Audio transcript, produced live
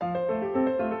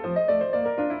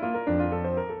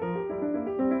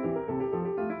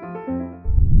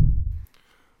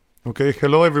Okay,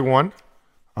 hello everyone.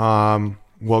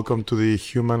 Welcome to the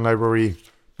Human Library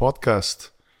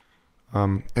podcast,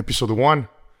 episode 1.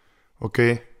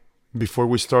 Okay, before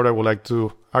we start, I would like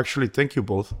to actually thank you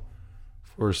both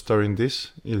for starting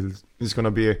this. It's going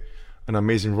to be an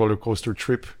amazing roller coaster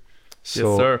trip.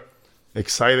 So Yes, sir.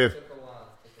 excited.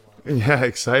 Yeah,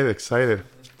 excited.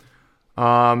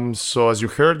 So as you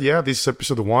heard, this is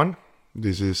episode 1.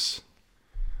 This is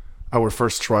our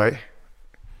first try.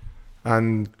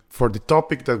 And for the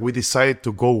topic that we decided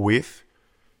to go with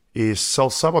is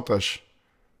self-sabotage.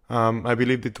 I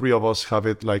believe the three of us have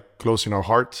it like close in our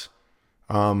hearts.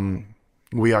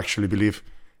 We actually believe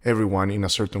everyone in a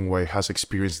certain way has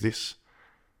experienced this.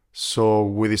 So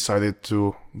we decided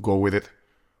to go with it,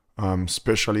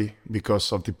 especially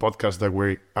because of the podcast that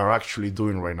we are actually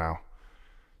doing right now.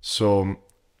 So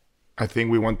I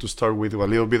think we want to start with a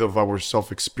little bit of our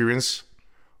self-experience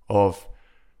of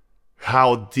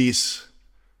how this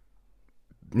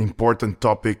important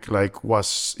topic like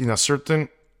was in a certain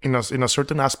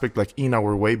aspect like in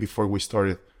our way before we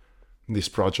started this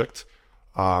project.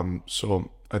 So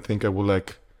I think I would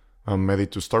like Mehdi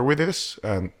to start with this,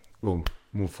 and we'll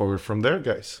move forward from there,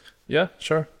 guys. Yeah,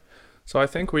 sure. So I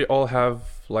think we all have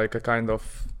like a kind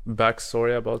of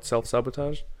backstory about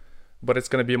self-sabotage, but it's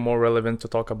going to be more relevant to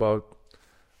talk about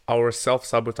our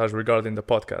self-sabotage regarding the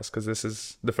podcast, because this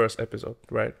is the first episode,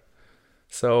 right?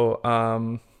 So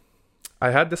I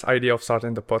had this idea of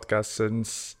starting the podcast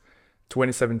since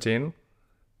 2017.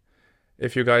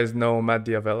 If you guys know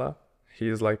Mehdi,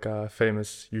 he's like a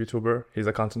famous YouTuber. He's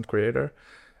a content creator,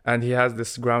 and he has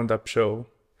this ground up show.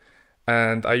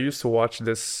 And I used to watch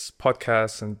this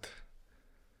podcast, and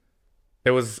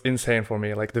it was insane for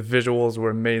me. Like the visuals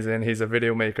were amazing. He's a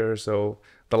video maker, so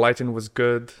the lighting was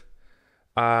good.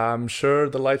 I'm sure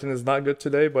the lighting is not good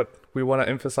today, but we want to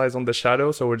emphasize on the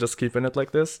shadow, so we're just keeping it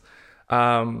like this.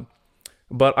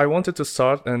 But I wanted to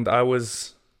start, and I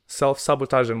was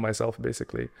self-sabotaging myself,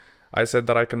 basically. I said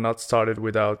that I cannot start it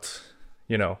without,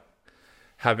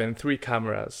 having 3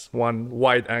 cameras. One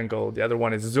wide angle, the other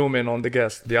one is zoom in on the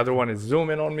guest, the other one is zoom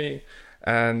in on me.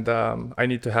 And I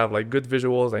need to have like good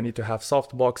visuals, I need to have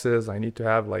soft boxes, I need to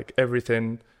have like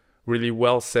everything really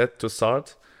well set to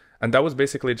start. And that was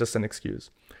basically just an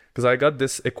excuse. Because I got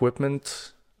this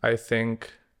equipment, I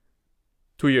think,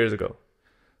 2 years ago.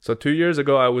 So 2 years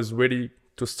ago, I was ready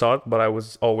to start, but I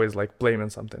was always like blaming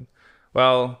something.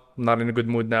 Well, I'm not in a good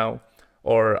mood now,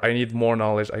 or I need more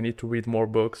knowledge, I need to read more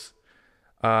books.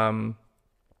 But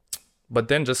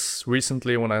then just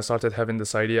recently when I started having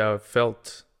this idea, I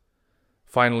felt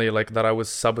finally like that I was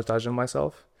sabotaging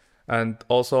myself. And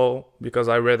also because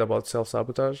I read about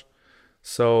self-sabotage.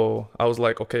 So I was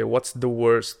like, okay, what's the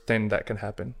worst thing that can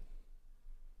happen?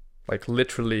 Like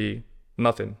literally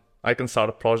nothing. I can start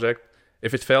a project.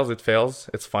 If it fails,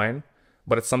 it's fine.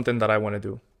 But it's something that I want to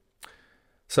do.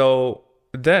 So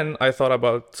then I thought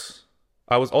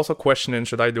I was also questioning,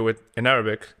 should I do it in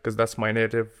Arabic? Because that's my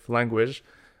native language.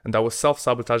 And I was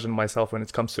self-sabotaging myself when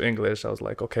it comes to English. I was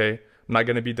like, okay, I'm not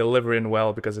going to be delivering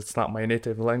well because it's not my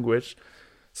native language.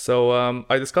 So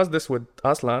I discussed this with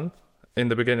Aslan in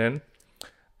the beginning.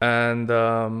 And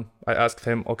I asked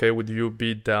him, okay, would you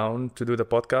be down to do the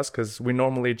podcast? Because we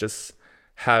normally just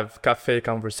have cafe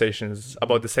conversations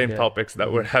about the same topics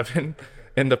that we're having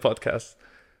in the podcast.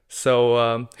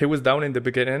 So he was down in the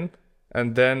beginning.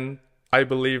 And then I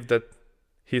believe that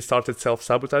he started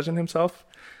self-sabotaging himself.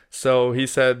 So he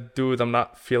said, dude, I'm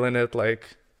not feeling it.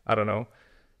 Like, I don't know.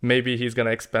 Maybe he's going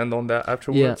to expand on that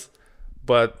afterwards. Yeah.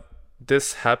 But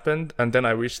this happened, and then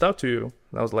I reached out to you.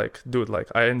 And I was like, dude, like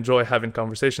I enjoy having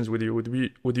conversations with you.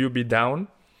 Would you be down?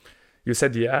 You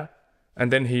said yeah.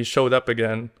 And then he showed up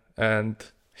again, and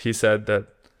he said that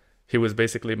he was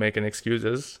basically making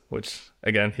excuses, which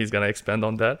again, he's going to expand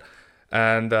on that.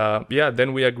 And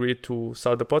then we agreed to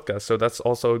start the podcast. So that's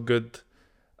also a good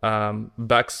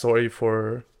backstory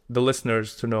for the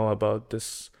listeners to know about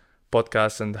this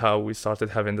podcast and how we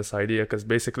started having this idea. Because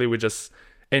basically we just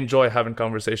enjoy having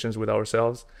conversations with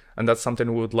ourselves, and that's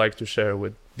something we would like to share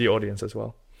with the audience as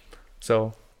well.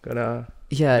 So gonna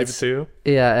leave it to you.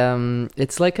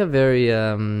 It's like a very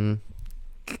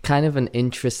kind of an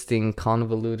interesting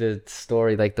convoluted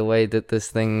story, like the way that this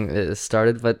thing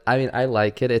started. But I mean, I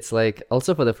like it. It's like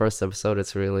also for the first episode,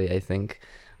 it's really, I think,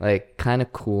 like kind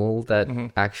of cool that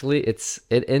actually it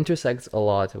intersects a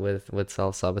lot with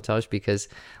self-sabotage, because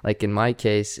like in my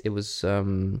case it was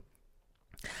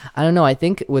I don't know. I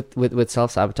think with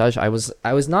self-sabotage, I was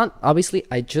not, obviously,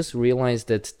 I just realized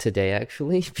it today,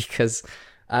 actually, because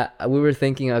we were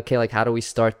thinking, okay, like, how do we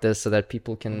start this so that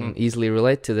people can easily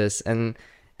relate to this? And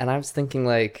I was thinking,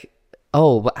 like,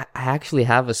 Oh, but I actually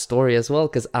have a story as well,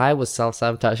 because I was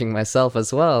self-sabotaging myself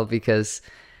as well, because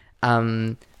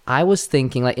I was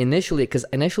thinking like initially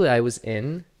I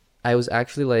was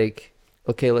actually like,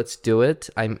 okay, let's do it.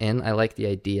 I'm in. I like the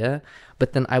idea.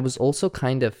 But then I was also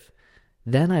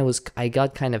I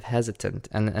got kind of hesitant,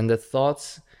 and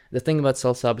the thing about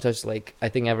self-sabotage is, like, I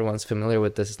think everyone's familiar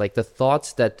with this, is like the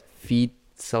thoughts that feed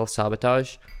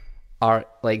self-sabotage are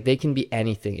like, they can be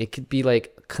anything. It could be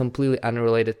like completely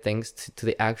unrelated things to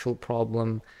the actual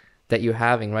problem that you're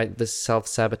having, right? This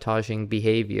self-sabotaging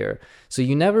behavior. So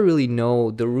you never really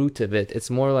know the root of it. It's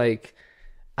more like,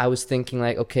 I was thinking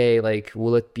like, okay, like,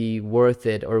 will it be worth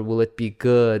it, or will it be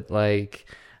good? Like,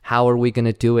 how are we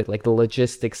gonna do it? Like the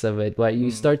logistics of it. Like,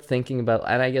 you start thinking about,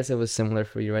 and I guess it was similar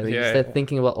for you, right? Like, you start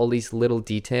thinking about all these little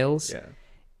details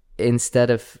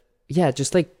instead of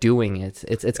just like doing it.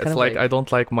 It's kind of like, I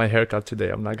don't like my haircut today,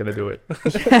 I'm not gonna do it.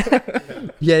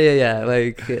 yeah.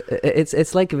 Like,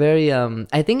 it's like very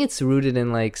I think it's rooted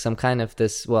in like some kind of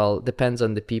this, well, depends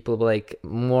on the people, but like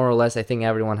more or less I think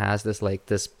everyone has this, like,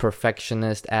 this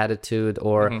perfectionist attitude,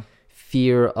 or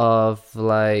fear of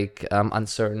like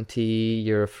uncertainty.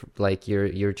 You're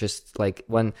just like,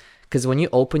 because when you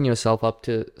open yourself up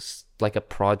to like a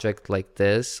project like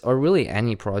this, or really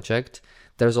any project,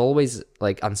 there's always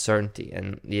like uncertainty.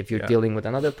 And if you're dealing with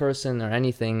another person or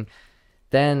anything,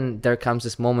 then there comes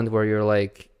this moment where you're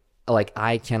like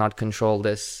I cannot control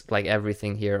this, like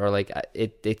everything here, or like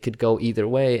it could go either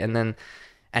way. And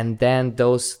then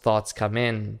those thoughts come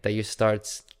in that you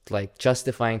start like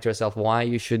justifying to yourself why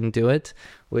you shouldn't do it,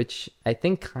 which I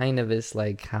think kind of is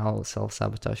like how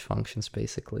self-sabotage functions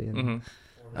basically.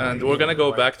 And we're gonna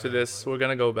go back to this.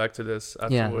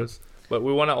 Afterwards. But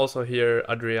we want to also hear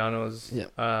Adriano's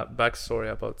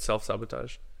backstory about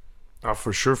self-sabotage.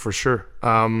 For sure.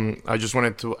 I just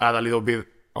wanted to add a little bit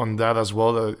on that as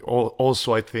well.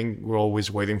 Also, I think we're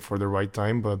always waiting for the right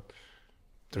time, but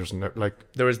there is no right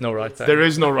time. There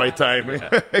is no right time.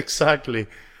 Exactly.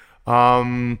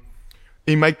 In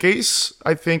my case,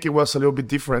 I think it was a little bit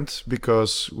different,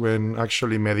 because when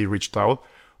actually Mehdi reached out,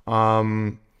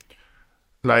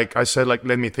 like I said, like,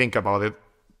 let me think about it,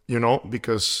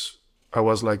 because I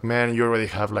was like, man, you already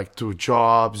have like 2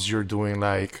 jobs. You're doing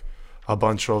like a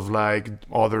bunch of like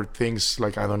other things,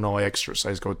 like, I don't know,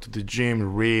 exercise, go to the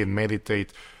gym, read,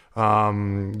 meditate,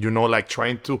 like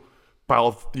trying to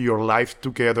pile your life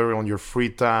together on your free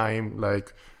time.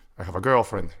 Like, I have a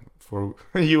girlfriend, for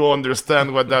you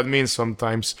understand what that means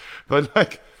sometimes, but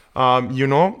like,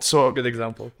 so good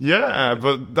example. Yeah,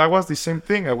 but that was the same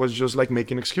thing. I was just like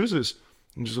making excuses.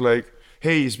 I'm just like,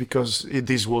 hey, it's because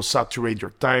this will saturate your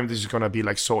time. This is going to be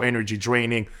like so energy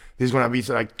draining. This is going to be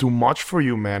like too much for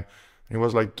you, man. And it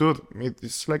was like, dude,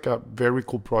 it's like a very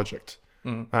cool project.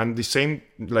 And the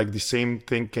same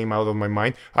thing came out of my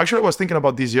mind. Actually, I was thinking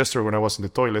about this yesterday when I was in the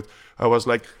toilet. I was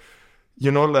like,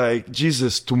 like,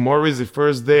 Jesus, tomorrow is the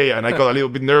first day. And I got a little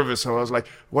bit nervous. I was like,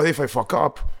 what if I fuck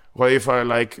up? What if I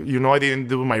like, I didn't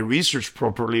do my research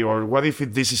properly? Or what if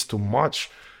this is too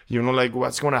much? Like,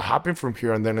 what's going to happen from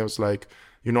here? And then it was like,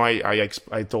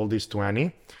 I told this to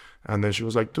Annie, and then she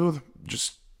was like, dude,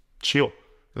 just chill.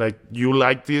 Like, you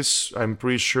like this. I'm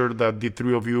pretty sure that the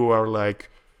 3 of you are like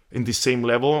in the same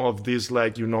level of this,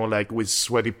 like, like with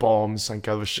sweaty palms and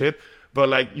kind of shit, but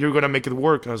like, you're going to make it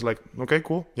work. And I was like, okay,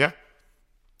 cool. Yeah.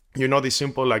 The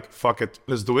simple, like, fuck it,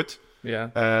 let's do it.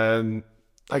 Yeah. And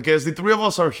I guess the 3 of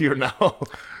us are here now.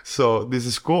 So this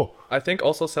is cool. I think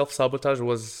also self-sabotage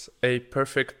was a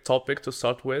perfect topic to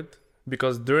start with,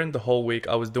 because during the whole week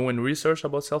I was doing research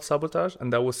about self-sabotage,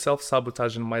 and I was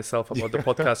self-sabotaging myself about the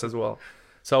podcast as well.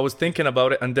 So I was thinking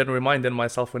about it and then reminding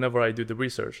myself whenever I do the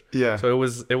research. Yeah. So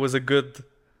it was a good,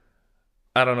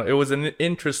 I don't know, it was an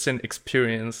interesting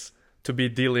experience to be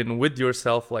dealing with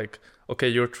yourself. Like, okay,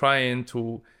 you're trying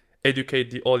to educate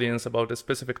the audience about a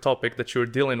specific topic that you're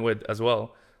dealing with as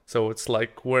well. So it's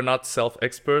like, we're not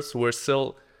self-experts. We're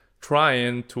still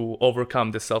trying to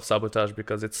overcome this self-sabotage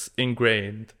because it's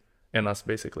ingrained in us,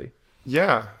 basically.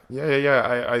 Yeah.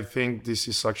 I think this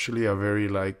is actually a very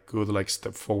like good like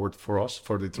step forward for us,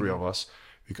 for the 3 of us,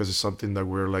 because it's something that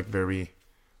we're like very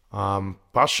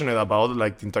passionate about,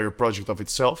 like the entire project of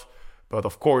itself. But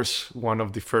of course, one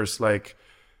of the first like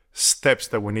steps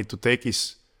that we need to take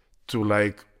is to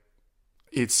like,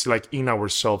 it's like in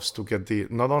ourselves to get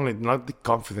not the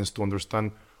confidence to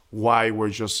understand why we're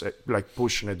just like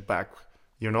pushing it back,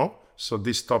 So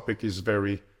this topic is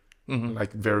very,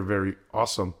 like very, very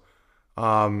awesome.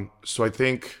 So I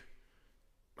think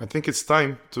it's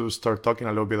time to start talking a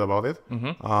little bit about it.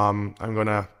 I'm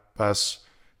gonna pass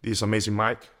this amazing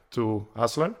mic to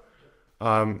Aslan.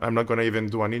 I'm not gonna even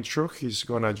do an intro. He's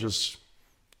gonna just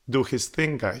do his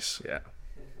thing, guys. Yeah.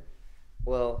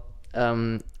 Well,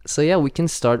 so yeah, we can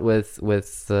start with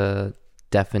the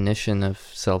definition of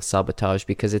self-sabotage,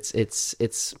 because it's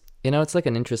it's like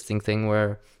an interesting thing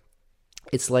where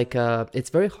it's like it's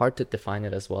very hard to define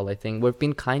it as well. I think we've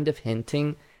been kind of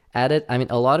hinting at it. I mean,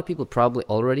 a lot of people probably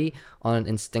already on an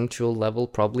instinctual level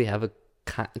probably have a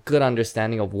good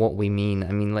understanding of what we mean.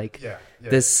 I mean, like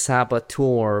this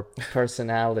saboteur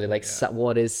personality, like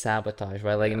what is sabotage,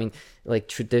 right? Like, I mean, like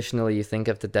traditionally you think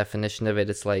of the definition of it,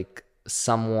 it's like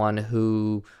someone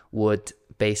who would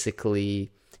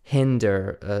basically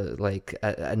hinder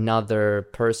another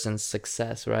person's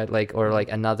success, right? Like, or like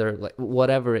another, like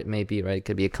whatever it may be, right? It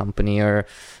could be a company, or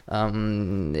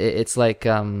it's like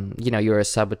you're a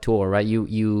saboteur, right?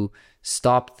 You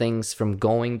stop things from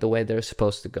going the way they're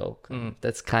supposed to go.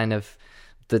 That's kind of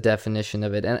the definition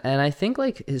of it. And I think,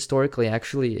 like, historically,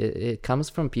 actually it comes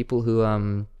from people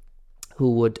who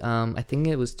would I think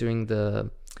it was during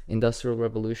the Industrial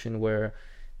Revolution, where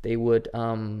they would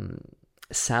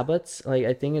sabots, like,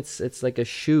 I think it's like a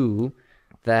shoe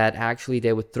that actually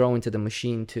they would throw into the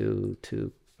machine to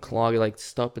clog, like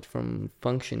stop it from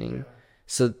functioning.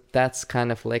 So that's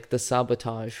kind of like the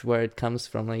sabotage where it comes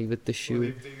from, like with the shoe. Well,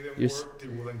 if they didn't work, they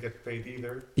wouldn't get paid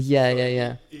either. Yeah, So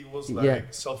yeah. It was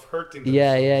like self-hurting.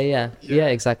 Yeah,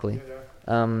 exactly.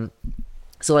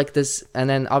 So like this, and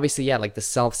then obviously, like the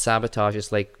self-sabotage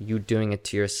is like you doing it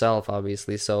to yourself,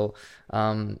 obviously. So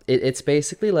it's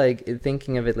basically like,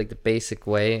 thinking of it like the basic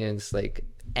way is like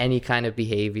any kind of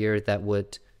behavior that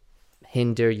would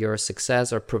hinder your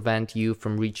success or prevent you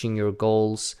from reaching your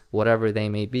goals, whatever they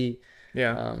may be.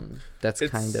 That's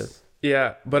kind of...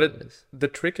 Yeah, but the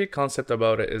tricky concept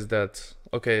about it is that,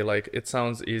 okay, like it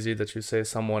sounds easy that you say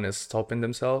someone is stopping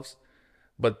themselves,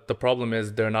 but the problem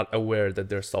is they're not aware that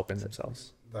they're stopping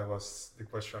themselves. That was the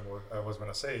question I was going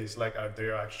to say. Is like, are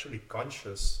they actually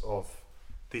conscious of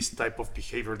this type of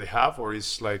behavior they have, or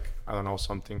is like, I don't know,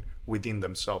 something within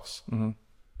themselves?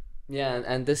 Yeah,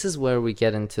 and this is where we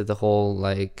get into the whole,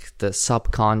 like, the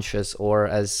subconscious, or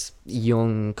as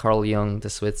Carl Jung, the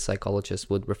Swiss psychologist,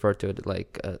 would refer to it,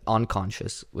 like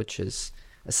unconscious, which is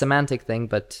a semantic thing,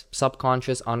 but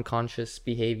subconscious, unconscious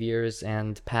behaviors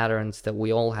and patterns that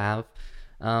we all have.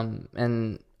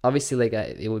 And obviously, like,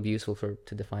 it would be useful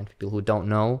to define people who don't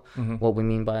know what we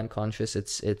mean by unconscious.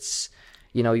 It's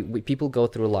people go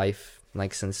through life,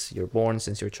 like, since you're born,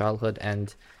 since your childhood,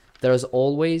 and there's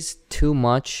always too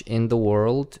much in the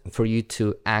world for you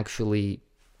to actually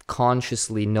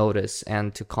consciously notice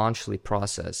and to consciously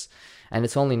process. And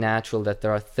it's only natural that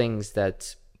there are things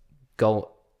that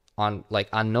go on, like,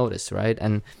 unnoticed, right?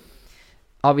 And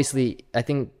obviously, I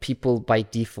think people by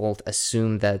default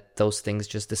assume that those things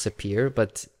just disappear,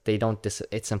 but they don't.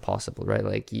 It's impossible, right?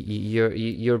 Like,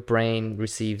 your brain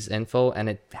receives info and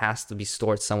it has to be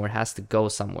stored somewhere, it has to go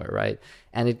somewhere, right?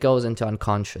 And it goes into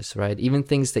unconscious, right? Even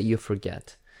things that you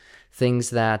forget, things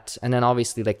that, and then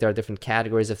obviously, like, there are different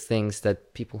categories of things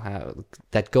that people have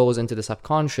that goes into the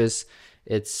subconscious.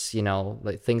 It's,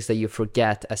 like things that you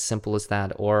forget, as simple as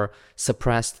that, or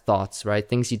suppressed thoughts, right?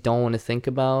 Things you don't want to think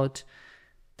about,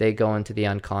 they go into the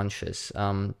unconscious.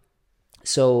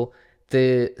 So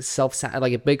the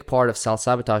like, a big part of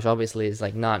self-sabotage obviously is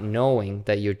like not knowing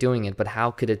that you're doing it. But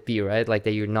how could it be, right? Like,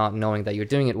 that you're not knowing that you're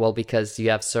doing it? Well, because you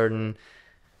have certain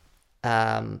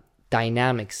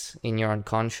dynamics in your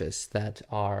unconscious that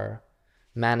are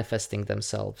manifesting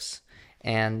themselves.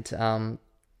 And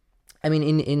I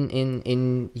mean,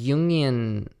 in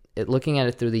Jungian, looking at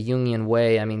it through the Jungian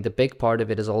way, I mean, the big part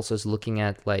of it is also looking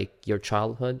at, like, your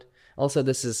childhood. Also,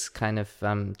 this is kind of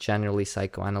generally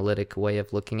psychoanalytic way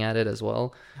of looking at it as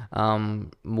well,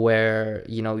 where,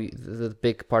 the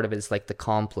big part of it is like the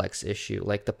complex issue,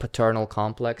 like the paternal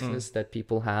complexes that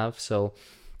people have. So,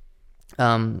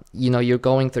 you're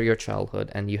going through your childhood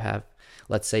and you have,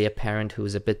 let's say, a parent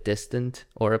who's a bit distant,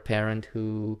 or a parent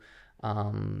who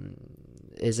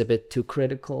is a bit too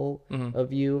critical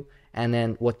of you. And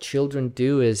then what children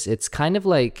do is, it's kind of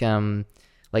like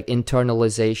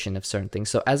internalization of certain things.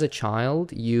 So as a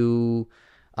child, you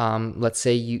let's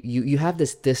say you have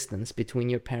this distance between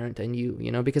your parent and you,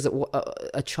 because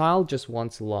a child just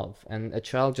wants love, and a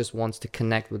child just wants to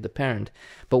connect with the parent.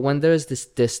 But when there's this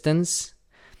distance,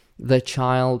 the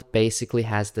child basically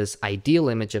has this ideal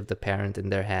image of the parent in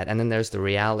their head, and then there's the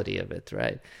reality of it,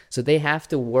 right? So they have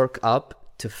to work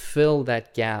up to fill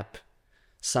that gap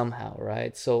somehow,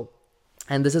 right? So,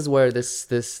 and this is where this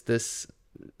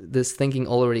thinking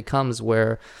already comes,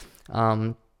 where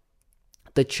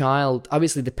the child,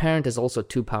 obviously the parent is also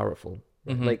too powerful.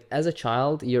 Like, as a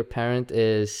child, your parent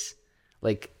is,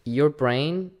 like, your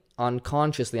brain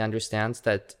unconsciously understands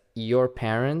that your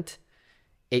parent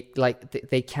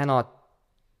they cannot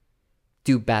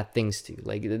do bad things to you.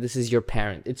 Like, this is your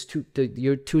parent.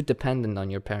 You're too dependent on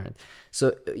your parent.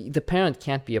 So the parent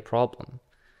can't be a problem,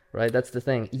 right? That's the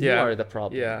thing. You are the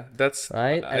problem. Yeah, that's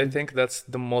right. I think that's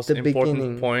the most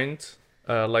important point.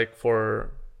 Like for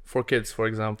kids, for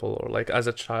example, or like as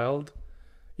a child,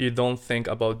 you don't think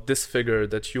about this figure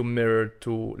that you mirrored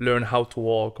to learn how to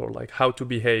walk or like how to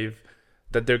behave,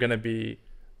 that they're gonna be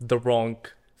the wrong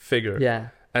figure. Yeah.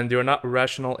 And you're not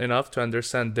rational enough to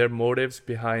understand their motives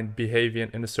behind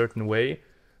behaving in a certain way.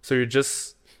 So you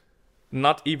just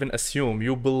not even assume,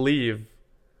 you believe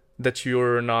that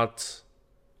you're not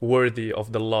worthy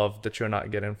of the love that you're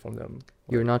not getting from them.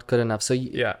 You're not good enough. So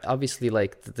obviously,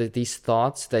 like these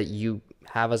thoughts that you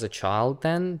have as a child,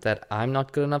 then, that I'm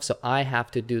not good enough, so I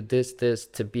have to do this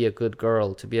to be a good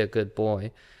girl, to be a good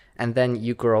boy. And then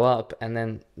you grow up, and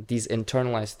then these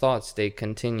internalized thoughts, they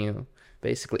continue.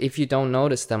 Basically, if you don't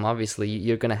notice them, obviously,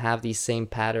 you're going to have these same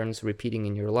patterns repeating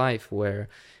in your life, where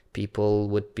people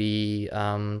would be,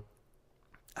 I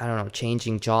don't know,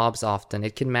 changing jobs often.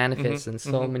 It can manifest in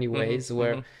so many ways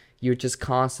where you're just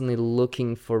constantly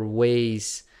looking for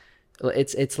ways.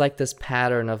 It's like this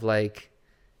pattern of like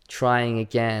trying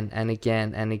again and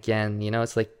again and again. You know,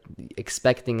 it's like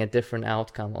expecting a different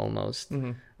outcome almost.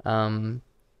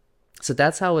 So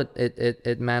that's how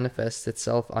it manifests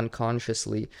itself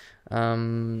unconsciously.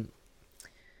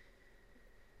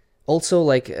 Also,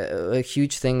 like a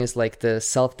huge thing is like the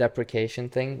self-deprecation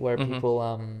thing, where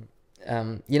people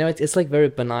you know, it's like very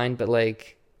benign, but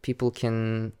like people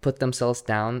can put themselves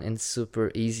down in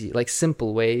super easy, like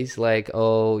simple ways, like,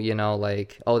 oh, you know,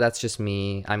 like, oh, that's just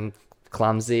me, I'm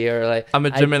clumsy, or like, I'm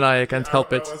a Gemini, I can't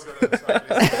help it. Oh my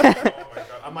God,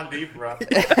 I'm a Libra.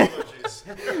 Apologies.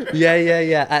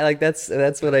 yeah. I like that's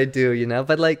what I do, you know.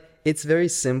 But like, it's very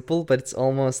simple, but it's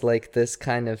almost like this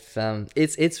kind of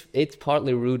it's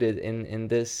partly rooted in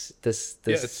this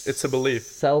it's a belief,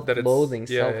 self-loathing,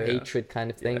 self-hatred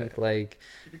kind of thing, like,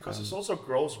 because it also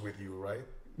grows with you, right?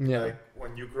 Yeah. Like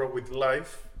when you grow with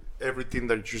life, everything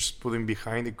that you're just putting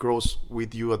behind it grows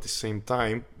with you at the same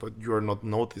time, but you are not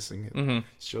noticing it.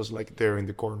 It's just like there in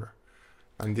the corner.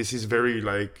 And this is very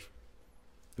like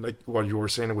what you were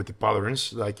saying with the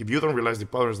patterns. Like if you don't realize the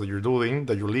patterns that you're doing,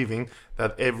 that you're living,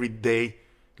 that every day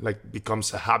like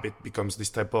becomes a habit, becomes this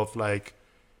type of like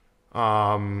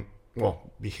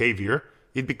behavior,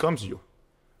 it becomes you.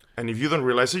 And if you don't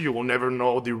realize it, you will never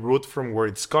know the root from where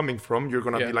it's coming from. You're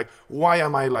gonna be like, why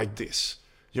am I like this?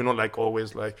 You know, like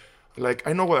always like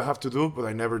I know what I have to do, but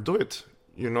I never do it.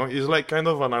 You know, it's like kind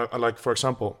of like, for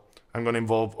example, I'm going to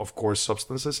involve, of course,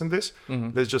 substances in this.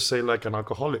 Let's just say like an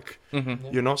alcoholic.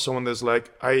 You know, someone that's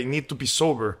like, I need to be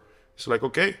sober. It's like,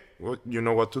 okay, well, you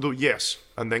know what to do? Yes.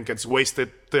 And then gets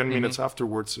wasted 10 minutes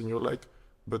afterwards. And you're like,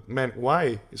 but man,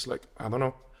 why? It's like, I don't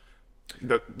know.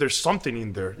 There's something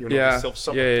in there. You know,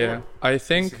 self-sabotage. I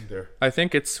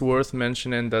think it's worth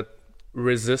mentioning that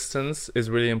resistance is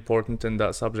really important in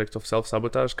that subject of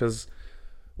self-sabotage, because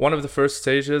one of the first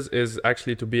stages is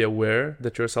actually to be aware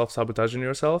that you're self-sabotaging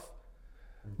yourself.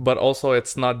 But also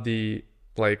it's not the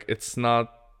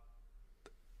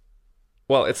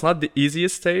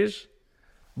easiest stage,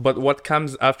 but what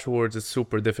comes afterwards is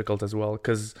super difficult as well,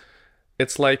 because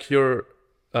it's like you're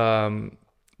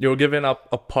giving up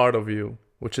a part of you,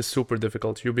 which is super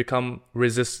difficult. You become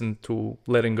resistant to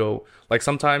letting go. Like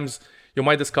sometimes you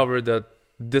might discover that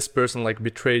this person like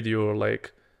betrayed you, or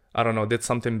like, I don't know, did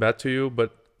something bad to you,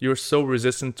 but you're so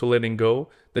resistant to letting go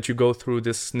that you go through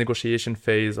this negotiation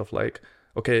phase of like,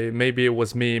 okay, maybe it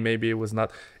was me, maybe it was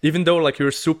not. Even though like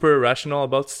you're super rational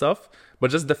about stuff, but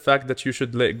just the fact that you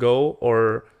should let go,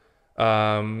 or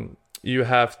you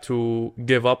have to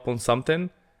give up on something,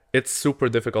 it's super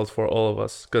difficult for all of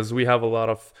us, because we have a lot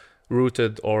of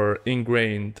rooted or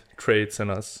ingrained traits in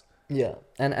us. Yeah,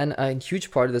 and a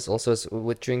huge part of this also is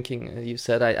with drinking. You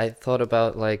said, I thought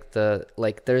about like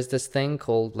there's this thing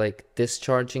called like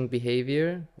discharging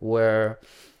behavior, where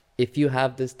if you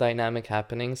have this dynamic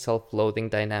happening, self-loathing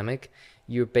dynamic,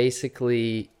 you're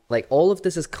basically like, all of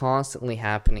this is constantly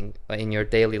happening in your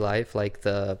daily life, like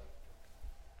the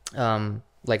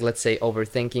like, let's say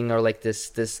overthinking, or like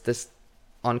this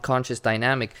unconscious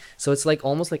dynamic. So it's like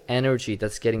almost like energy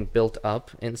that's getting built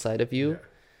up inside of you.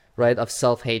 Right, of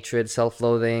self-hatred,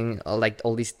 self-loathing, like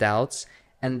all these doubts,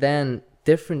 and then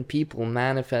different people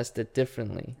manifest it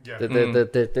differently.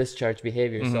 The discharge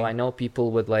behavior. So I know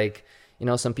people with like, you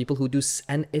know, some people who do,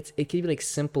 and it could be like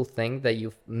simple thing that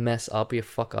you mess up, you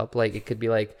fuck up. Like it could be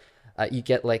like, you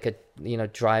get like a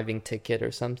driving ticket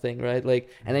or something, right? Like,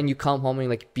 and then you come home and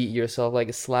like beat yourself,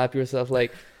 like slap yourself,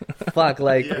 like fuck,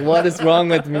 like what is wrong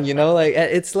with me, like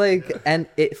it's like, and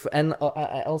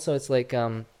also it's like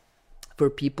for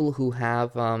people who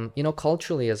have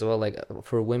culturally as well, like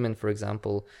for women, for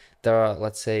example, there are,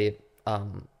 let's say,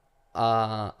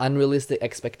 unrealistic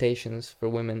expectations for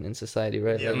women in society,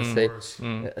 right? Like, let's say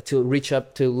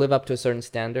to live up to a certain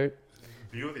standard.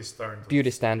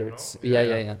 Beauty standards.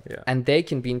 Yeah. And they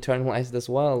can be internalized as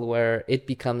well, where it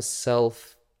becomes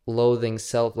self-loathing,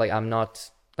 like I'm not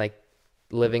like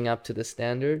living up to the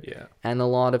standard. Yeah. And a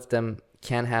lot of them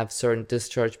can have certain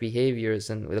discharge behaviors,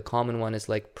 and the common one is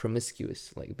like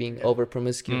promiscuous, like being over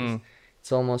promiscuous.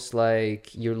 It's almost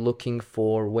like you're looking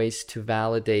for ways to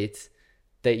validate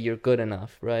that you're good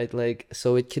enough, right? Like,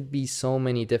 so it could be so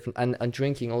many different, and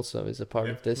drinking also is a part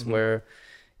of this, where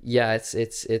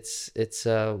it's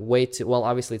a way to, well,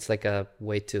 obviously it's like a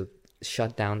way to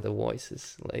shut down the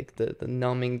voices, like the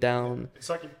numbing down.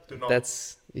 Exactly.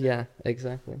 That's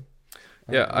exactly.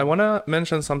 Yeah, I want to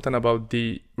mention something about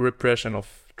the repression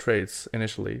of traits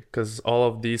initially, because all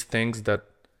of these things that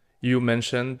you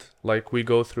mentioned, like we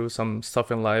go through some stuff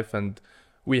in life and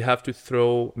we have to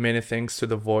throw many things to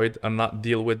the void and not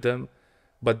deal with them,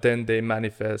 but then they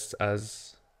manifest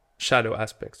as shadow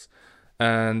aspects.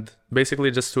 And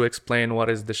basically, just to explain what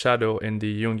is the shadow in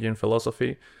the Jungian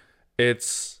philosophy,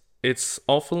 it's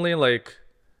oftenly like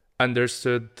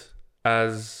understood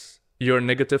as your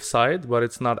negative side, but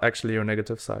it's not actually your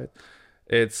negative side.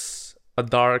 It's a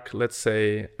dark, let's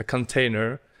say, a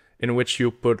container in which you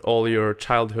put all your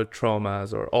childhood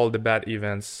traumas or all the bad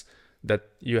events that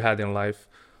you had in life,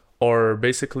 or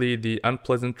basically the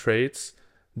unpleasant traits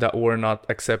that were not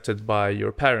accepted by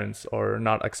your parents or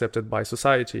not accepted by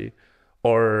society,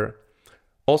 or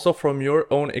also from your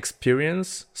own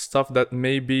experience, stuff that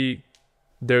maybe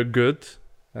they're good,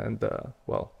 and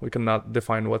well, we cannot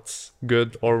define what's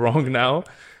good or wrong now.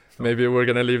 Maybe we're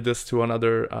gonna leave this to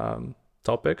another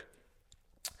topic.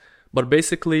 But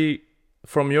basically,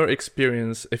 from your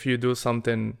experience, if you do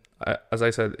something, as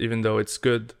I said, even though it's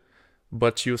good,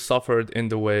 but you suffered in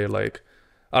the way, like,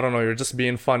 I don't know, you're just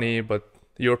being funny, but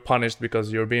you're punished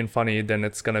because you're being funny, then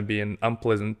it's gonna be an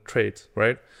unpleasant trait,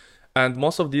 right? And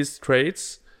most of these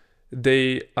traits,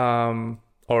 they,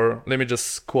 or let me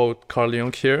just quote Carl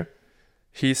Jung here.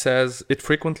 He says, it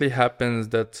frequently happens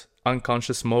that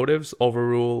unconscious motives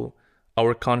overrule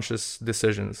our conscious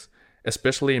decisions,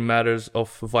 especially in matters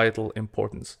of vital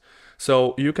importance.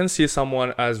 So you can see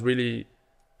someone as really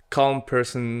calm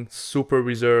person, super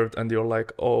reserved, and you're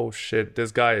like, oh shit,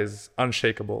 this guy is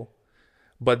unshakable.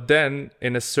 But then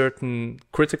in a certain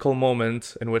critical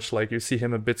moment in which like you see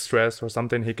him a bit stressed or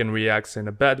something, he can react in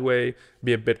a bad way,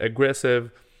 be a bit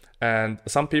aggressive. And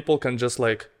some people can just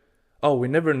like, oh, we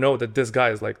never know that this guy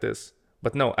is like this.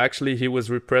 But no, actually he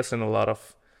was repressing a lot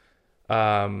of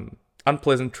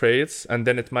unpleasant traits, and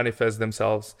then it manifests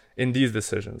themselves in these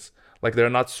decisions. Like they're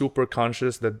not super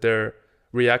conscious that they're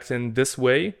reacting this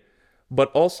way,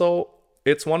 but also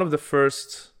it's one of the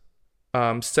first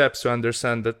steps to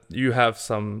understand that you have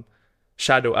some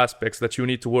shadow aspects that you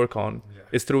need to work on.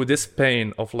 Is through this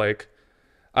pain of like,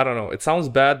 I don't know, it sounds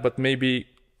bad, but maybe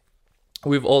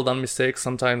we've all done mistakes.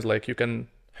 Sometimes like you can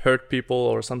hurt people,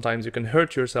 or sometimes you can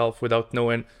hurt yourself without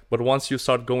knowing. But once you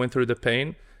start going through the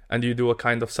pain and you do a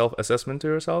kind of self-assessment to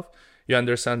yourself, you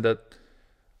understand that,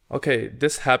 okay,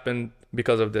 this happened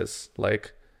because of this.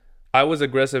 Like, I was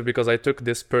aggressive because I took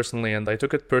this personally, and I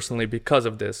took it personally because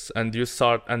of this. And you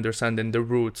start understanding the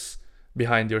roots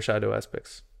behind your shadow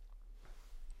aspects.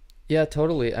 Yeah,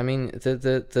 totally. I mean,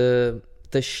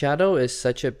 the shadow is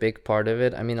such a big part of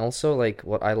it. I mean, also like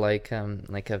what I like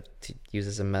to use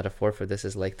as a metaphor for this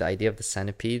is like the idea of the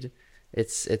centipede.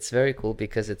 It's very cool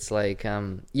because it's like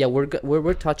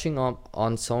we're touching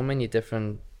on so many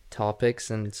different topics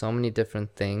and so many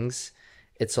different things.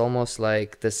 It's almost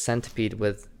like the centipede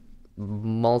with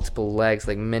multiple legs,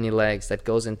 like many legs, that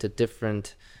goes into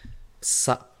different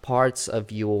parts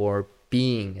of your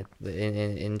being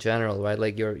in general, right?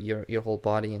 Like your whole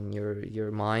body and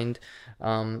your mind.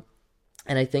 And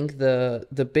I think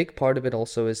the big part of it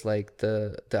also is like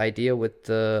the idea with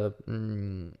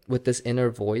this inner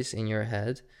voice in your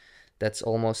head that's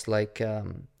almost like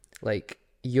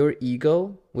your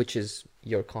ego, which is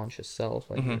your conscious self,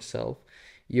 like yourself.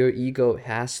 Your ego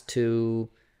has to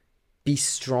be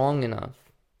strong enough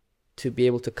to be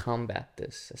able to combat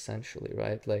this, essentially,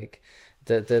 right? Like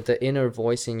the inner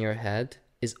voice in your head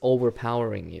is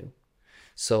overpowering you.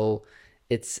 So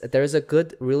there's a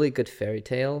really good fairy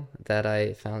tale that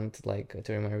I found like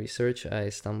during my research. I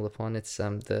stumbled upon it's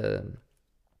the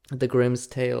Grimm's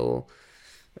tale.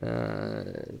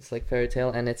 It's like fairy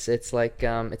tale, and it's like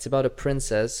it's about a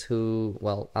princess who,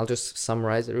 well, I'll just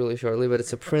summarize it really shortly, but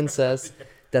it's a princess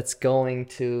that's going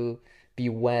to be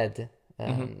wed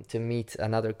to meet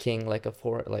another king, like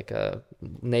a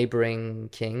neighboring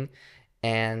king,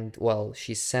 and well,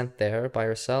 she's sent there by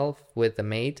herself with the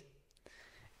maid,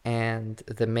 and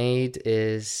the maid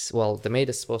is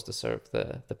supposed to serve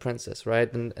the princess,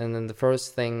 right? And then the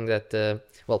first thing that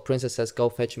princess says, go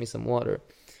fetch me some water.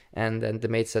 And then the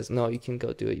maid says, no, you can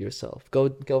go do it yourself.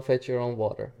 Go fetch your own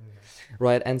water.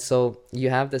 Right? And so you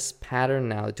have this pattern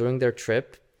now. During their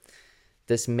trip,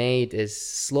 this maid is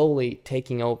slowly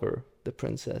taking over the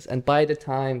princess. And by the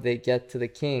time they get to the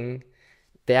king,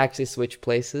 they actually switch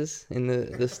places in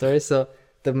the story. So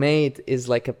the maid is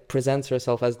presents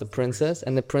herself as the princess,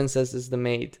 and the princess is the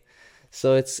maid.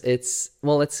 So it's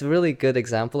a really good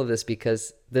example of this,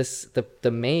 because the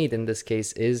maid in this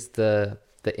case is the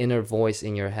inner voice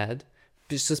in your head.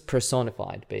 It's just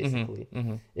personified, basically.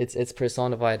 It's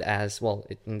personified as, well,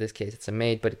 in this case it's a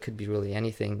maid, but it could be really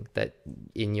anything that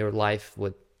in your life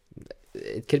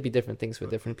it could be different things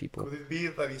with different people. Could it be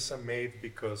that it's a maid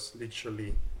because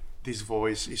literally this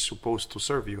voice is supposed to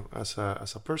serve you as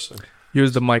a person?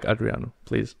 Use the mic, Adriano,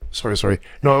 please. Sorry.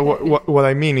 No, what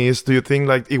I mean is, do you think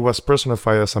it was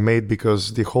personified as a maid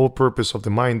because the whole purpose of the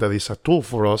mind that is a tool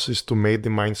for us is to make the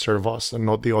mind serve us and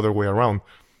not the other way around?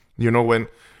 When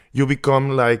you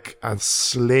become like a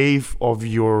slave of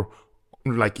you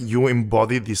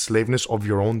embody the slaveness of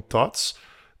your own thoughts,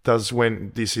 that's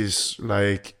when this is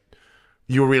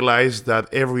you realize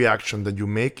that every action that you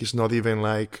make is not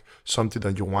even something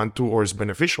that you want to or is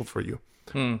beneficial for you.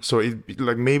 So it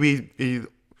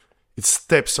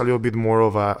steps a little bit more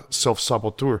of a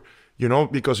self-saboteur,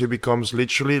 because it becomes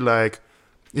literally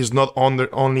it's not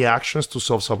only actions to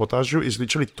self-sabotage you, it's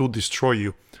literally to destroy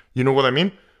you. You know what I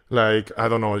mean? I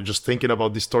don't know, just thinking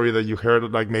about the story that you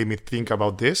heard made me think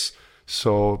about this.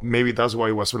 So maybe that's why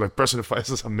it was personified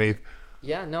as a maid.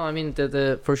 Yeah, no, I mean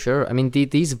the for sure. I mean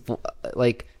these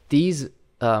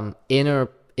inner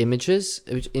images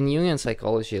in Jungian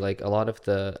psychology, a lot of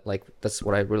the that's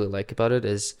what I really like about it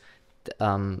is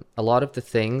a lot of the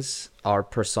things are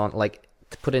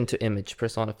put into image,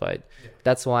 personified. Yeah.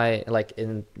 That's why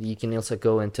you can also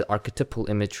go into archetypal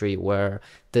imagery where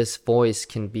this voice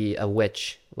can be a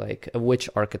witch, a witch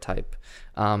archetype,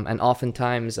 and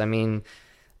oftentimes, I mean,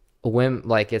 when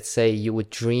let's say you would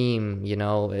dream,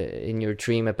 in your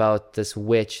dream about this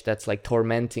witch that's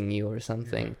tormenting you or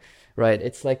something. Mm-hmm. Right,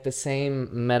 it's the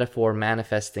same metaphor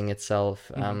manifesting itself,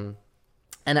 and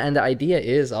the idea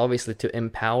is obviously to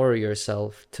empower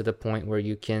yourself to the point where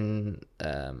you can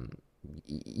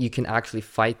actually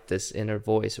fight this inner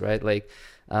voice, right?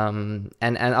 And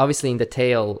obviously in the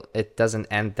tale it doesn't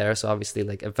end there. So obviously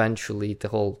eventually the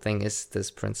whole thing is this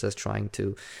princess trying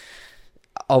to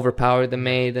overpower the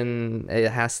maid, and it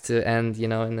has to end,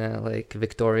 in a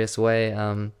victorious way.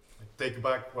 Take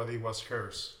back what it was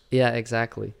hers. Yeah,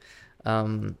 exactly.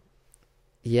 And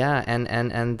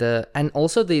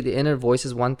also the inner voice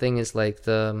is one thing is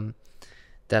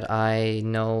that I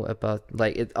know about,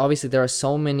 it obviously there are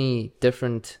so many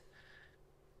different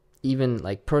even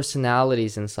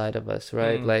personalities inside of us,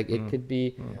 right? It could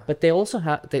be, but they also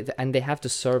have they have to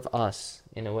serve us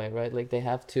in a way, right? They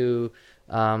have to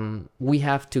we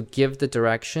have to give the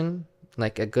direction. A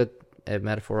good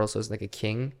metaphor also is a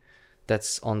king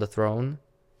that's on the throne,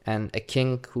 and a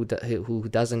king who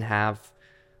doesn't have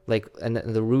and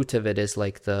the root of it is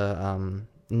the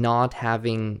not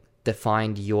having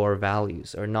defined your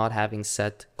values or not having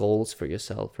set goals for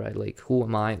yourself, right? Who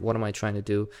am I? What am I trying to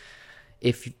do?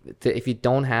 If you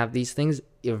don't have these things,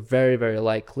 you're very, very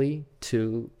likely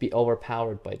to be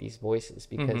overpowered by these voices,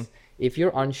 because if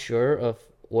you're unsure of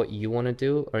what you want to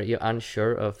do, or you're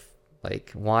unsure of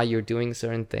why you're doing a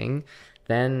certain thing,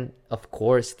 then of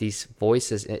course these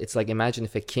voices, it's imagine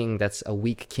if a king that's a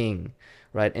weak king,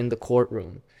 right, in the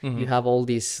courtroom, you have all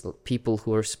these people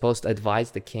who are supposed to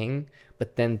advise the king,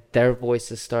 but then their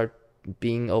voices start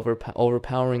being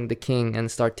overpowering the king and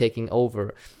start taking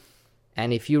over.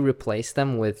 And if you replace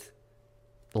them with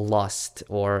lust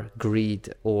or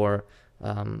greed or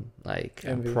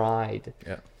pride,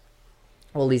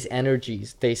 all these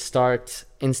energies, they start,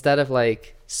 instead of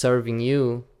serving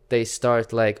you, they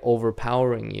start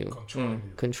overpowering you,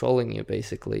 controlling you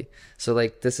basically. So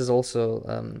this is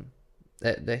also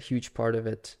a huge part of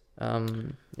it.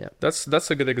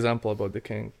 That's a good example about the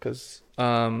king, because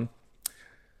we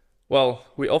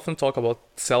often talk about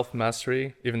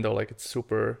self-mastery, even though it's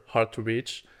super hard to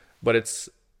reach, but it's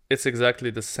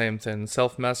exactly the same thing.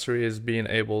 Self-mastery is being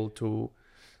able to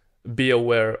be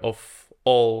aware of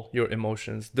all your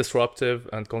emotions, disruptive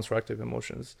and constructive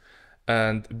emotions,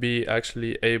 and be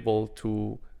actually able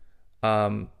to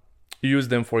use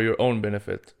them for your own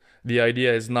benefit. The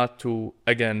idea is not to,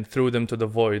 again, throw them to the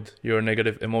void, your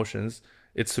negative emotions.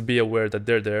 It's to be aware that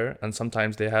they're there, and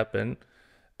sometimes they happen.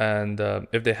 And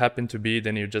if they happen to be,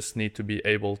 then you just need to be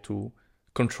able to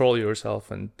control yourself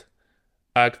and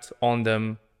act on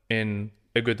them in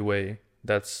a good way.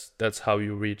 That's how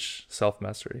you reach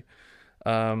self-mastery.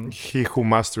 He who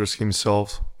masters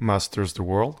himself masters the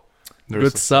world. There's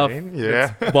Good a stuff. saying.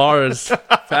 Yeah. Bars.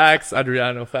 Facts,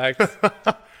 Adriano, facts.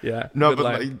 Yeah. No, good but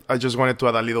line. I just wanted to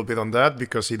add a little bit on that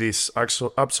because it is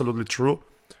absolutely true.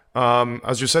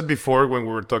 As you said before, when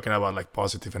we were talking about like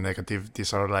positive and negative,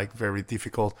 these are like very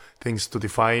difficult things to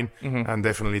define, and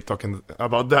definitely talking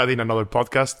about that in another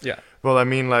podcast. Yeah. But I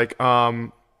mean, like,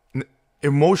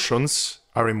 emotions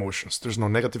are emotions. There's no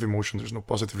negative emotion. There's no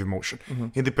positive emotion.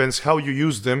 It depends how you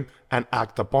use them and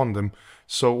act upon them.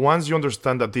 So once you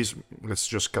understand that this, let's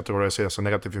just categorize it as a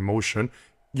negative emotion,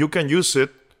 you can use it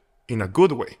in a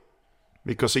good way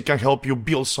because it can help you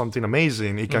build something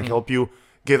amazing. It can help you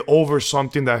get over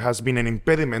something that has been an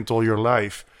impediment all your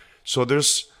life. So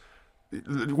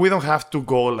we don't have to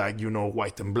go like,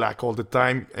 white and black all the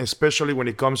time, especially when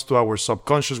it comes to our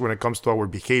subconscious, when it comes to our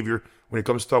behavior, when it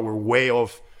comes to our way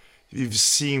of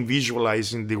seeing,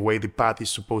 visualizing the way the path is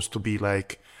supposed to be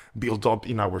like built up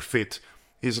in our feet.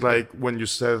 It's like when you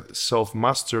said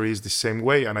self-mastery is the same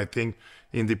way. And I think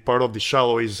in the part of the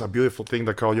shadow is a beautiful thing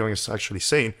that Carl Jung is actually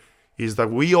saying, is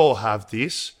that we all have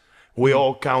this. We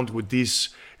all count with these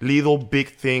little big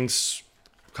things,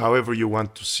 however you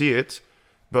want to see it,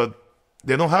 but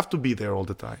they don't have to be there all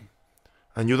the time.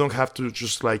 And you don't have to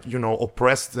just like,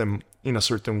 oppress them in a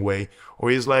certain way.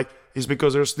 Or it's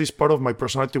because there's this part of my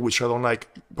personality which I don't like,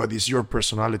 but it's your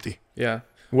personality. Yeah.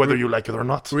 Whether you like it or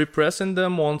not. Repressing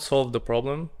them won't solve the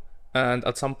problem. And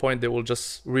at some point, they will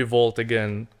just revolt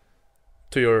again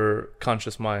to your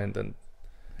conscious mind. And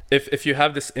if you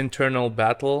have this internal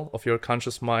battle of your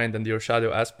conscious mind and your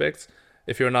shadow aspects,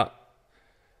 if you're not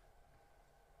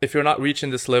reaching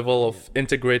this level of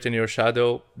integrating your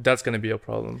shadow, that's going to be a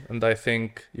problem. And I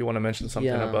think you want to mention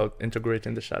something about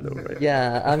integrating the shadow, right?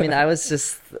 Yeah, I mean, I was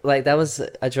just like, that was,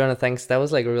 Adriano, thanks. That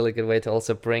was like a really good way to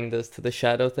also bring this to the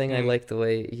shadow thing. I like the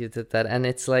way you did that. And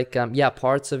it's like,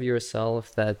 parts of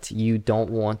yourself that you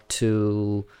don't want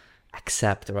to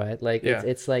accept, right? Like,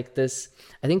 it's like this,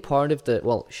 I think part of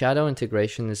shadow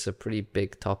integration is a pretty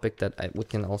big topic that we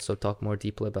can also talk more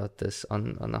deeply about this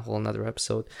on a whole nother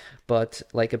episode. But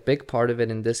like a big part of it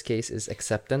in this case is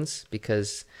acceptance,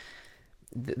 because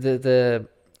the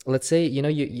let's say,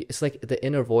 it's like the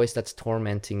inner voice that's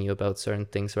tormenting you about certain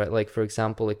things, right? Like, for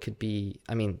example, it could be,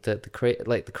 I mean, the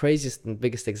craziest and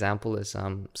biggest example is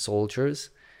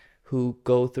soldiers who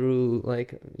go through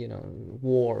like,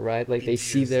 war, right? Like they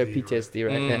see their PTSD,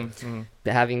 right?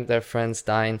 They're having their friends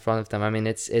die in front of them. I mean,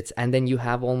 it's, and then you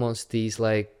have almost these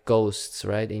like ghosts,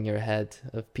 right, in your head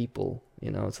of people,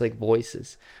 it's like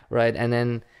voices, right? And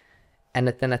then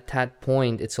at that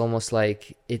point, it's almost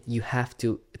like you have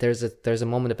to, there's a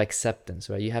moment of acceptance,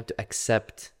 right? You have to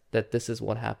accept that this is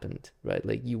what happened, right?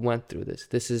 Like you went through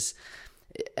this is,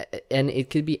 and it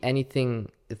could be anything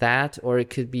that, or it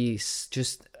could be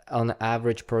just on the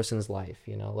average person's life,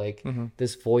 like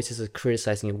this voice is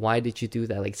criticizing you. Why did you do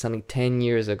that? Like something 10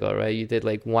 years ago, right? You did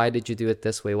like, why did you do it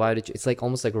this way? Why did you? It's like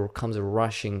almost like it comes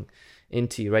rushing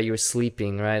into you, right? You're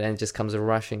sleeping, right? And it just comes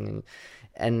rushing.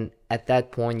 And at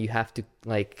that point, you have to,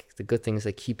 like, the good thing is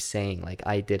like keep saying like,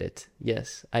 I did it.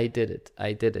 Yes, I did it.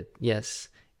 I did it. Yes.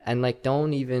 And like,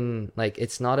 don't even like,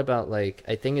 it's not about like,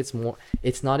 I think it's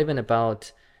not even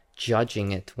about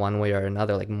judging it one way or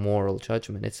another, like moral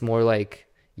judgment. It's more like,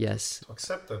 yes,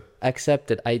 accept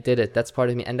it, I did it, that's part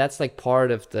of me. And that's like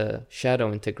part of the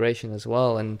shadow integration as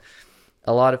well. And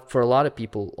for a lot of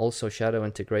people also, shadow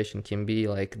integration can be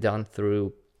like done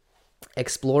through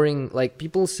exploring. Like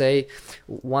people say,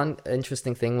 one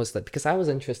interesting thing was that, because I was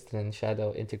interested in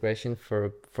shadow integration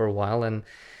for a while, and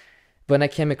when I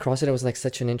came across it, it was like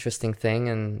such an interesting thing,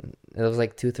 and it was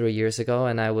like 2-3 years ago.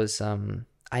 And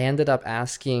I ended up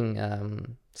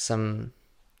asking some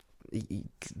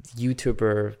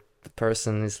YouTuber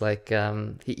person, is like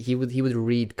he would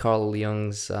read Carl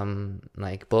Jung's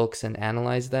like books and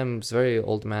analyze them. He's a very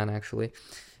old man actually,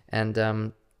 and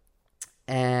one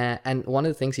of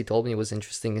the things he told me was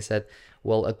interesting. He said,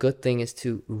 well, a good thing is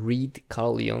to read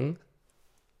Carl Jung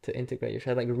to integrate your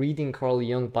shadow. Like reading Carl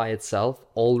Jung by itself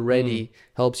already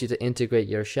helps you to integrate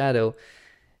your shadow.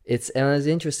 It's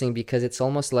interesting because it's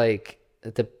almost like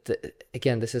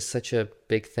again, this is such a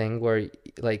big thing where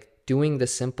like doing the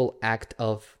simple act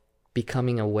of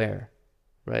becoming aware,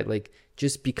 right? Like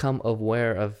just become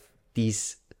aware of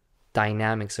these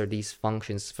dynamics or these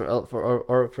functions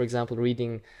or for example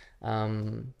reading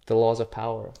the laws of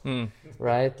power,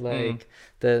 right? Like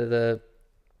the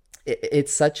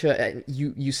it's such a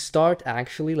you start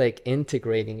actually like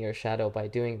integrating your shadow by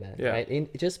doing that,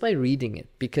 right? Just by reading it,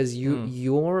 because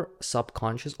your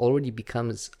subconscious already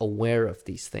becomes aware of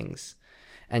these things,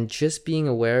 and just being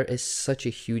aware is such a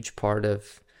huge part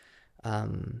of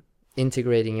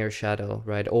integrating your shadow,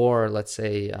 right? Or let's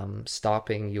say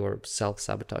stopping your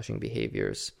self-sabotaging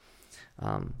behaviors.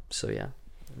 So yeah,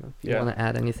 I don't know if you want to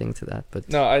add anything to that, but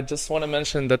no, I just want to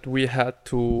mention that we had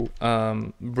to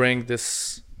bring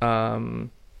this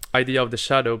idea of the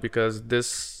shadow because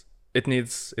it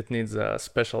needs a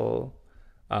special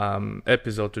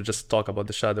episode to just talk about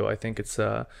the shadow. I think it's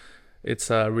a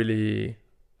really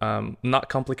not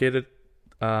complicated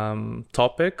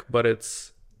topic, but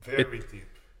it's very deep.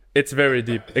 It's very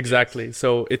deep, exactly.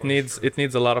 So it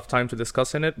needs a lot of time to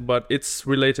discuss in it, but it's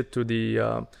related to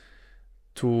the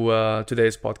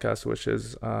today's podcast, which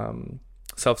is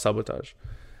self-sabotage.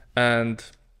 And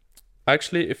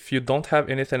actually, if you don't have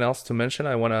anything else to mention,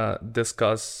 I want to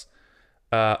discuss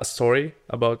a story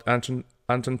about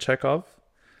Anton Chekhov.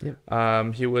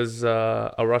 Yeah. He was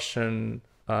a Russian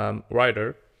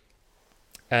writer,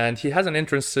 and he has an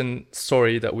interesting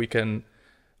story that we can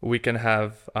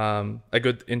have a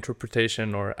good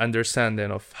interpretation or understanding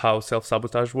of how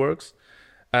self-sabotage works,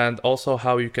 and also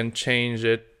how you can change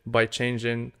it by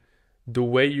changing the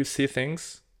way you see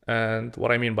things. And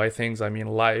what I mean by things, I mean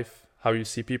life, how you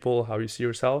see people, how you see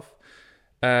yourself,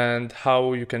 and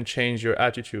how you can change your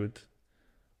attitude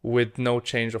with no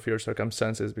change of your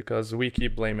circumstances, because we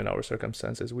keep blaming our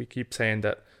circumstances. We keep saying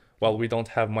that, well, we don't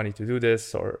have money to do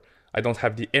this, or I don't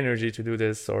have the energy to do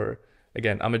this, or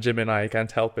again, I'm a Gemini, I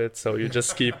can't help it. So you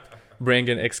just keep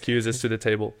bringing excuses to the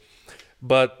table.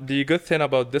 But the good thing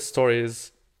about this story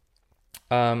is,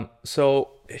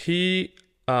 so he,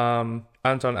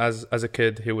 Anton, as a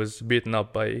kid, he was beaten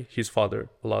up by his father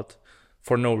a lot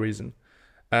for no reason.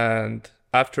 And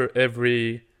after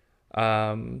every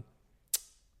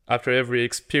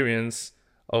experience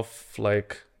of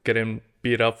like getting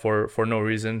beat up for no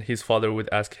reason, his father would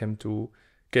ask him to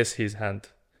kiss his hand.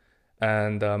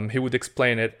 And he would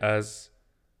explain it as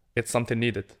it's something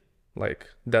needed. Like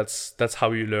that's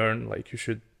how you learn. Like you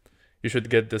should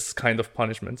get this kind of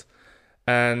punishment.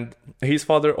 And his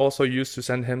father also used to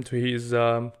send him to his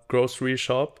grocery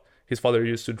shop. His father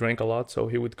used to drink a lot, so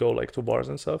he would go like to bars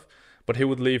and stuff. But he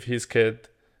would leave his kid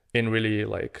in really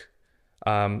like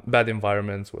bad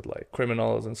environments with like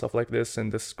criminals and stuff like this in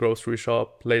this grocery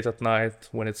shop late at night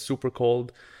when it's super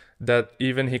cold, that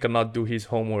even he cannot do his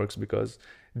homeworks because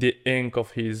the ink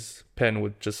of his pen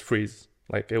would just freeze.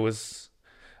 Like it was,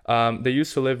 they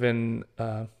used to live in,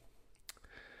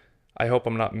 I hope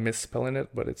I'm not misspelling it,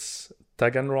 but it's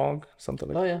Taganrog, something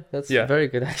like that. Oh yeah, that's very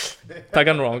good actually.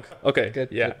 Taganrog. Okay.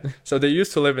 Good, yeah. good. So they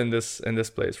used to live in this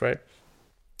place, right?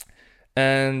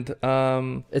 And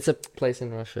it's a place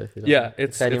in Russia. If you don't yeah, know.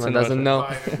 if anyone it's doesn't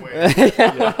Russia. know.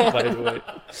 Yeah, by the way.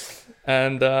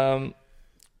 And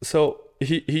so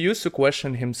he used to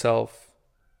question himself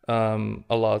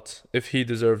a lot if he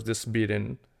deserves this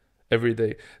beating every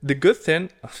day. The good thing,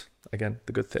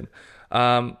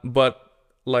 but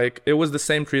like it was the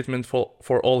same treatment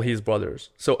for all his brothers.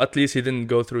 So at least he didn't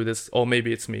go through this, oh,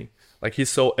 maybe it's me. Like he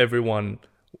saw everyone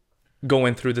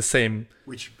going through the same.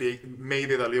 Which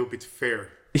made it a little bit fair,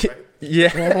 right?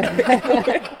 Yeah.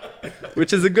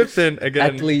 Which is a good thing,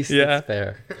 again. At least it's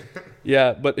fair.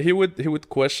 Yeah, but he would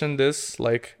question this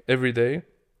like every day.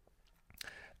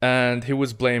 And he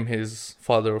would blame his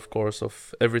father, of course,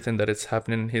 of everything that is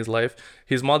happening in his life.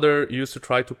 His mother used to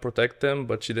try to protect him,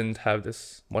 but she didn't have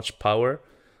this much power,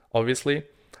 obviously.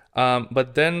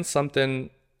 But then something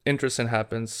interesting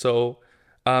happens. So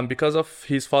because of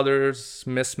his father's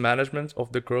mismanagement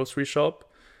of the grocery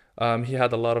shop, he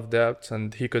had a lot of debt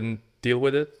and he couldn't deal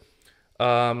with it.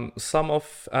 Some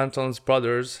of Anton's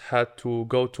brothers had to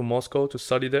go to Moscow to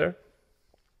study there.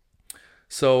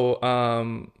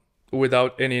 So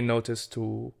without any notice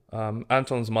to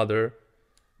Anton's mother,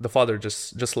 the father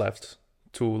just left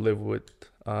to live with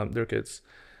their kids.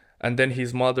 And then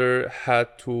his mother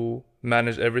had to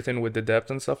manage everything with the debt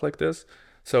and stuff like this.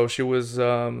 So she was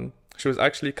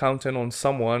actually counting on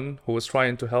someone who was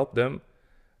trying to help them.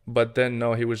 But then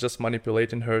no, he was just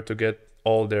manipulating her to get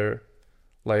all their,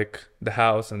 like the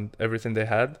house and everything they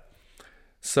had.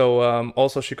 So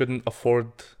also she couldn't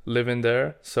afford living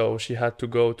there, so she had to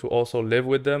go to also live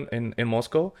with them in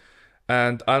Moscow.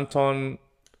 And Anton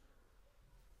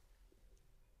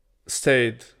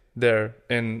stayed there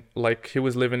in, like, he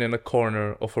was living in a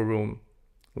corner of a room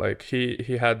Like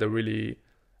he had a really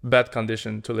bad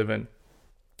condition to live in.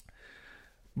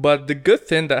 But the good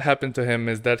thing that happened to him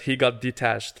is that he got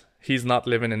detached. He's not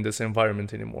living in this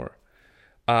environment anymore.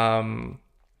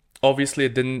 Obviously,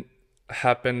 it didn't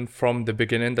happen from the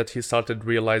beginning that he started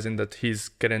realizing that he's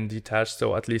getting detached.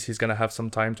 So at least he's going to have some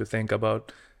time to think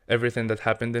about everything that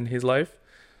happened in his life.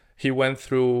 He went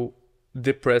through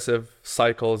depressive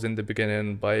cycles in the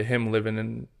beginning by him living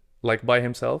in, like, by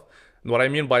himself. And what I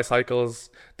mean by cycles,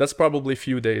 that's probably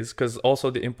few days, because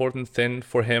also the important thing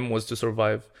for him was to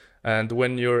survive. And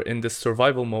when you're in this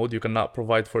survival mode, you cannot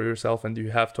provide for yourself and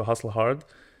you have to hustle hard.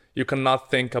 You cannot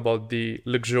think about the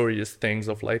luxurious things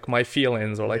of like my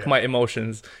feelings or like my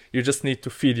emotions. You just need to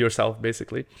feed yourself,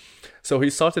 basically. So he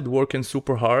started working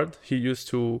super hard. He used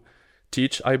to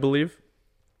teach, I believe,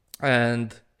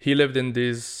 and he lived in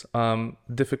these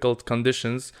difficult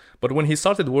conditions. But when he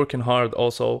started working hard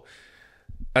also,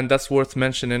 and that's worth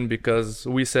mentioning because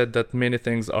we said that many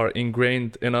things are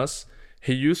ingrained in us,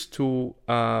 he used to,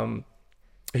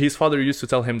 his father used to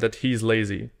tell him that he's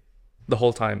lazy the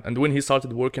whole time. And when he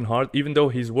started working hard, even though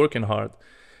he's working hard,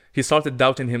 he started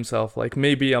doubting himself, like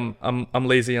maybe I'm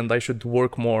lazy and I should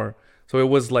work more. So it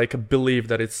was like a belief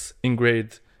that it's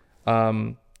ingrained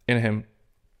in him.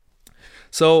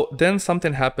 So then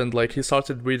something happened, like he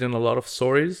started reading a lot of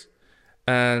stories,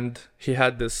 and he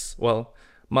had this, well,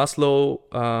 Maslow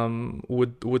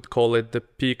would call it the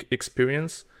peak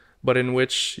experience, but in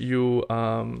which you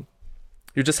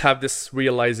just have this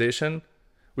realization.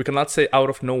 We cannot say out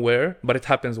of nowhere, but it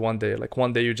happens one day. Like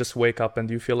one day you just wake up and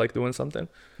you feel like doing something.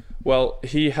 Well,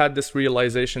 he had this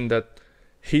realization that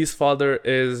his father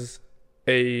is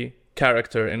a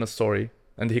character in a story,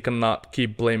 and he cannot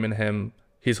keep blaming him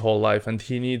his whole life, and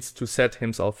he needs to set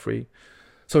himself free.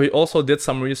 So he also did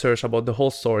some research about the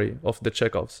whole story of the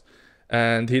Chekhovs,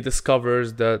 and he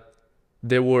discovers that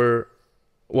they were,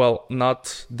 well,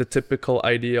 not the typical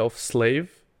idea of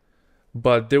slave,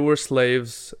 but they were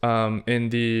slaves in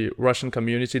the Russian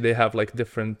community. They have like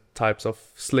different types of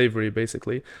slavery,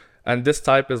 basically. And this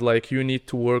type is like you need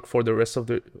to work for the rest of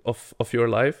your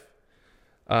life,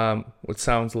 which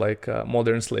sounds like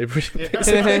modern slavery.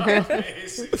 Basically.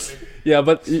 Yeah,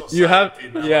 but you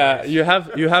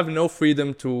have no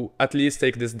freedom to at least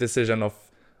take this decision of,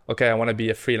 okay, I want to be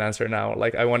a freelancer now.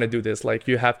 Like I want to do this. Like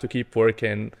you have to keep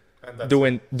working,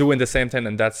 doing the same thing,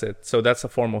 and that's it. So that's a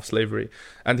form of slavery.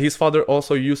 And his father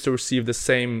also used to receive the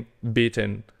same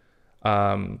beating.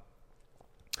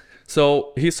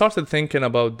 So he started thinking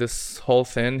about this whole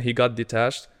thing. He got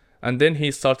detached, and then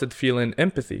he started feeling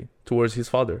empathy towards his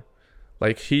father.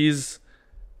 Like he's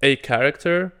a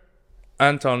character,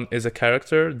 Anton is a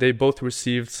character. They both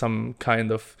received some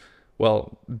kind of,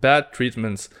 well, bad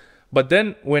treatments. But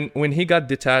then when he got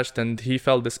detached and he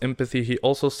felt this empathy, he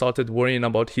also started worrying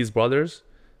about his brothers,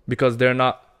 because they're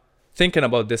not thinking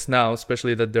about this now,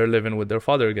 especially that they're living with their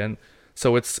father again.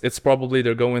 So it's probably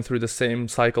they're going through the same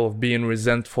cycle of being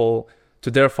resentful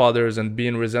to their fathers and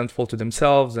being resentful to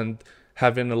themselves and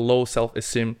having a low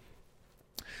self-esteem.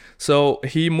 So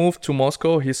he moved to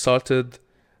Moscow. He started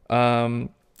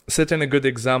setting a good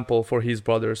example for his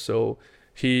brothers. So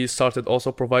he started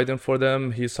also providing for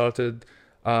them. He started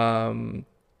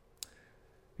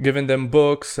giving them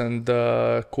books and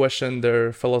question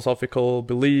their philosophical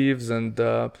beliefs, and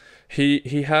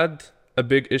he had a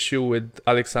big issue with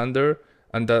Alexander,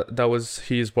 and that was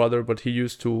his brother, but he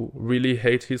used to really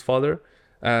hate his father,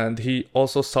 and he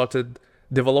also started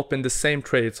developing the same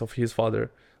traits of his father,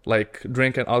 like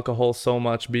drinking alcohol so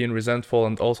much, being resentful,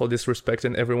 and also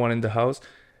disrespecting everyone in the house,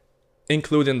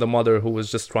 including the mother, who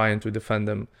was just trying to defend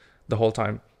him the whole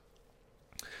time.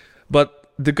 But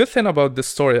the good thing about this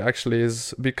story actually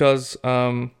is because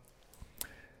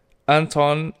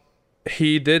Anton,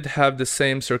 he did have the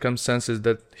same circumstances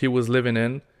that he was living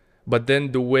in, but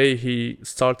then the way he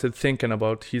started thinking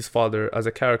about his father as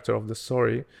a character of the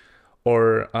story,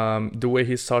 or the way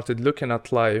he started looking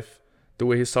at life, the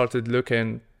way he started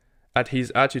looking at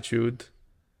his attitude,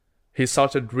 he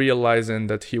started realizing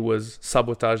that he was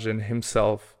sabotaging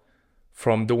himself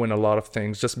from doing a lot of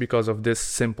things just because of this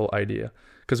simple idea.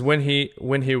 Because when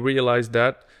he realized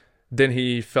that, then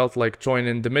he felt like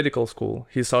joining the medical school.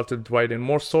 He started writing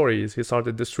more stories. He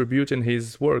started distributing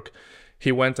his work.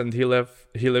 He went and he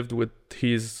lived with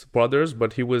his brothers,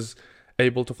 but he was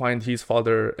able to find his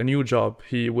father a new job.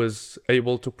 He was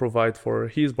able to provide for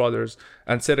his brothers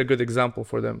and set a good example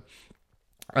for them.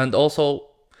 And also,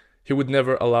 he would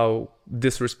never allow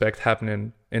disrespect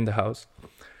happening in the house.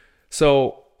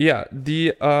 So yeah,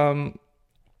 the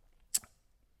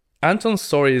Anton's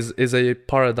story is a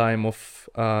paradigm of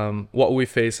what we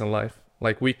face in life.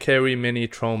 Like we carry many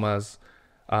traumas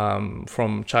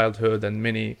from childhood and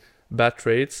many bad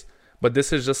traits. But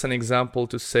this is just an example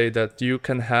to say that you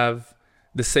can have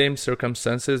the same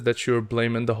circumstances that you're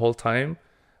blaming the whole time,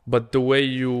 but the way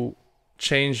you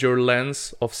change your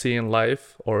lens of seeing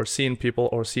life or seeing people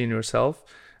or seeing yourself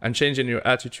and changing your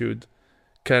attitude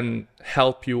can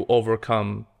help you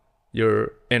overcome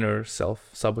your inner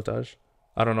self-sabotage.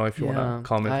 I don't know if you want to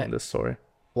comment on this story.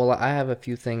 Well, I have a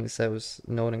few things I was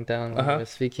noting down when I was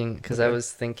speaking, because I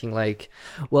was thinking like,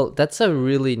 well, that's a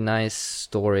really nice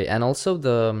story. And also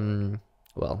the,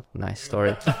 nice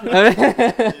story.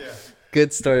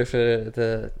 Good story for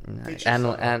the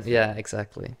and yeah,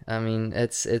 exactly. I mean,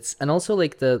 it's and also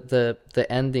like the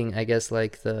ending, I guess,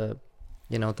 like the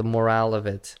morale of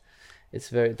it. It's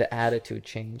the attitude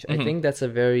change. I think that's a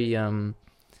very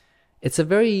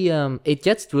it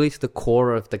gets really to the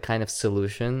core of the kind of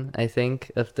solution, I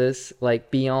think, of this,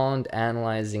 like beyond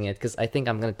analyzing it, because I think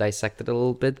I'm going to dissect it a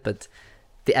little bit, but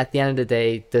at the end of the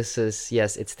day, this is,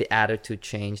 yes, it's the attitude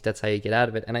change. That's how you get out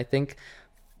of it. And I think,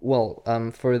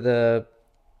 for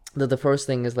the first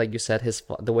thing is, like you said,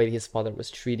 the way his father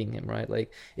was treating him, right?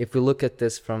 Like if we look at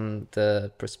this from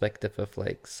the perspective of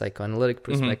like psychoanalytic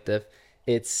perspective,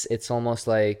 it's almost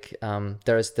like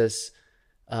there's this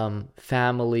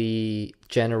family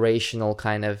generational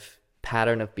kind of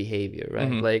pattern of behavior,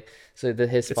 right? Like, so that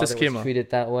his father was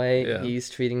treated that way, he's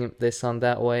treating this son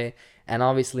that way, and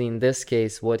obviously in this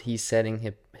case what he's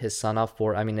setting his son up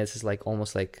for, I mean, this is like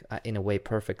almost like in a way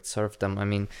perfect serfdom. I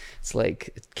mean, it's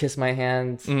like kiss my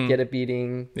hand, get a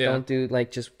beating, don't do,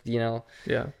 like, just be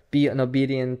an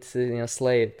obedient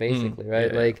slave, basically,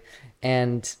 right? Like,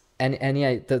 and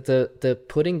the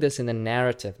putting this in a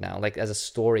narrative now, like as a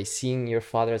story, seeing your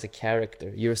father as a character,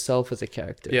 yourself as a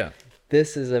character,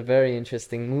 this is a very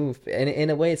interesting move, and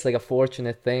in a way it's like a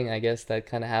fortunate thing, I guess, that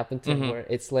kind of happened to him, where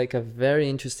it's like a very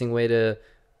interesting way to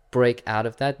break out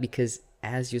of that, because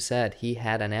as you said, he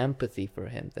had an empathy for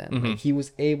him then. Like, he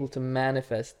was able to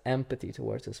manifest empathy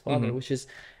towards his father, which is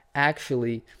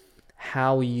actually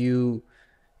how you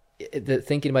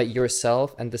thinking about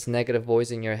yourself and this negative voice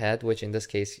in your head, which in this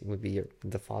case would be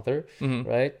the father,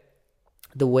 right?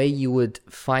 The way you would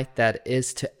fight that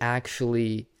is to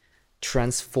actually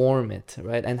transform it,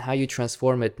 right? And how you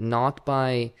transform it, not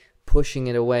by pushing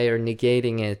it away or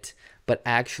negating it, but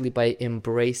actually by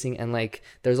embracing. And like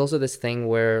there's also this thing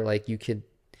where like you could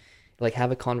like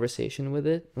have a conversation with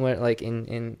it, where like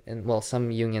in some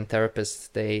Jungian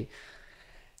therapists, they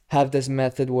have this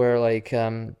method where like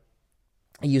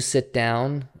you sit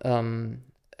down,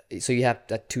 so you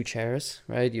have two chairs,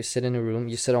 right? You sit in a room,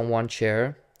 you sit on one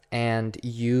chair, and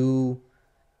you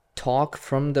talk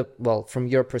from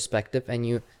your perspective, and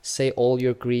you say all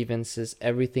your grievances,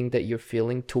 everything that you're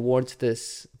feeling towards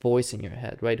this voice in your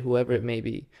head, right? Whoever it may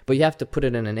be. But you have to put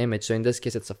it in an image. So in this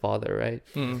case, it's a father, right?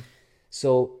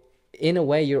 So in a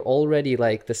way, you're already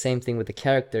like the same thing with the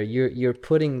character. You're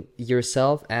putting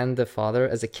yourself and the father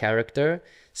as a character.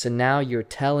 So now you're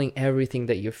telling everything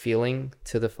that you're feeling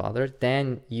to the father.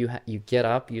 Then you get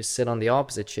up, you sit on the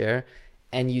opposite chair,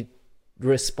 and you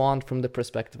respond from the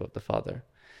perspective of the father.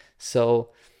 So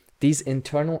these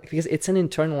because it's an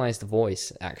internalized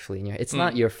voice, actually. It's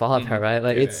not your father, right?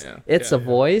 Like it's a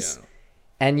voice,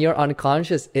 and your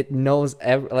unconscious, it knows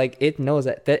it knows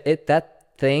that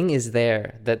thing is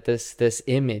there, that this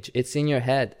image, it's in your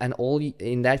head, and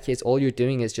in that case all you're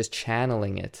doing is just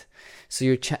channeling it.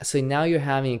 So so now you're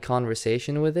having a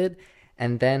conversation with it,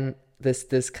 and then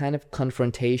this kind of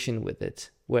confrontation with it,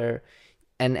 where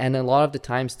and a lot of the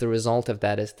times the result of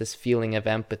that is this feeling of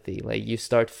empathy. Like you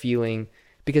start feeling,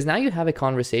 because now you have a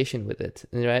conversation with it,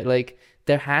 right? Like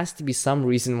there has to be some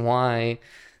reason why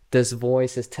this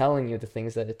voice is telling you the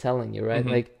things that it's telling you, right?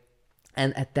 Like,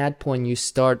 and at that point you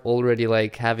start already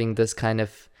like having this kind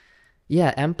of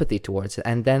empathy towards it,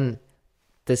 and then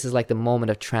this is like the moment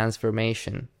of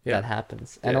transformation that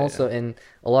happens. And also in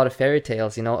a lot of fairy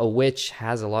tales, a witch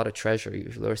has a lot of treasure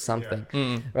usually, or something,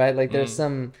 right? Like there's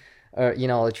some,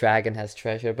 a dragon has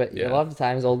treasure, but a lot of the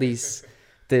times all these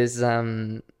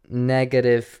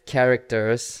negative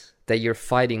characters that you're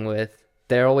fighting with,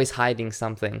 they're always hiding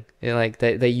something, like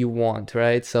that you want,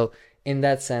 right? So in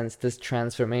that sense, this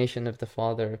transformation of the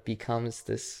father becomes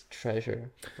this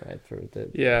treasure, right? For the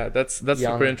that's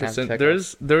super interesting.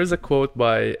 There is a quote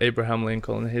by Abraham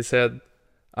Lincoln. He said,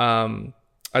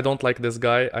 "I don't like this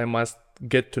guy. I must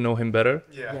get to know him better."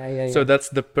 So that's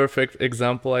the perfect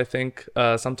example, I think.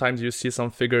 Sometimes you see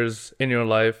some figures in your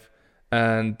life,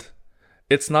 and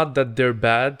it's not that they're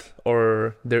bad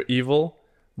or they're evil,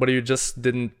 but you just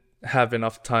didn't have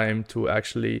enough time to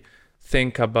actually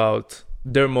think about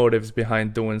their motives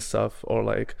behind doing stuff, or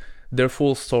like their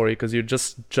full story, because you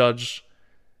just judge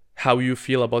how you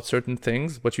feel about certain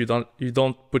things, but you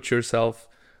don't put yourself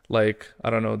like, I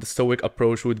don't know, the Stoic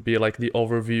approach would be like the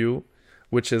overview,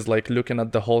 which is like looking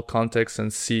at the whole context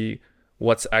and see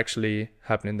what's actually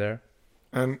happening there.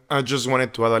 And I just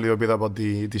wanted to add a little bit about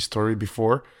the story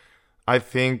before. I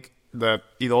think that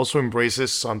it also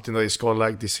embraces something that is called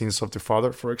like the sins of the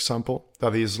father, for example.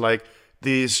 That is like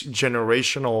this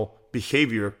generational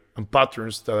behavior and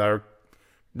patterns that are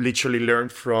literally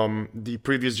learned from the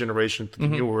previous generation to the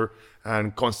newer,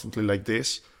 and constantly like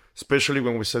this. Especially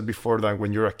when we said before that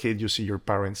when you're a kid, you see your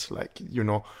parents like, you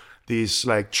know, this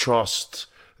like trust,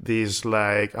 this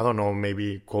like, I don't know,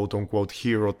 maybe quote unquote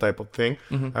hero type of thing.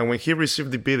 And when he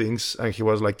received the beatings and he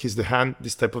was like, kiss the hand,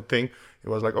 this type of thing, it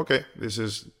was like, okay, this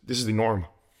is the norm.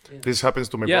 This happens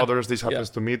to my brothers, this happens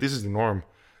to me, this is the norm.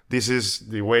 This is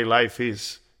the way life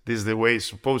is. This is the way it's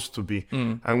supposed to be.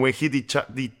 And when he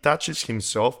detaches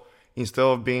himself, instead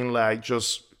of being like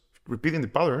just repeating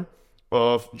the pattern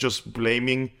of just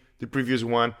blaming the previous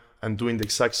one and doing the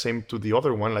exact same to the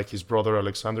other one, like his brother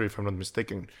Alexander, if I'm not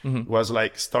mistaken, was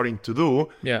like starting to do,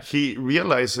 he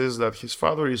realizes that his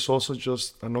father is also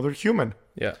just another human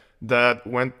that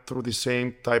went through the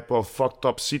same type of fucked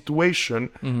up situation,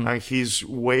 and his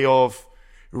way of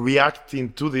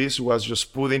reacting to this was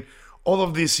just putting all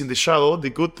of this in the shadow, the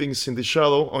good things in the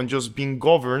shadow, on just being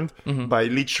governed by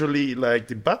literally like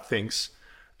the bad things.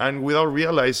 And without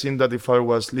realizing that the father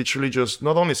was literally just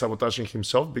not only sabotaging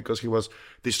himself because he was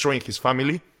destroying his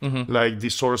family, like the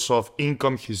source of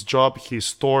income, his job, his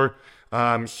store,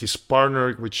 his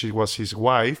partner, which was his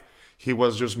wife. He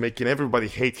was just making everybody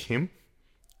hate him,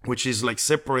 which is like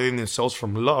separating themselves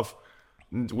from love,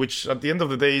 which at the end of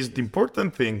the day is the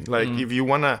important thing. Like if you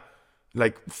want to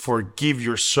like forgive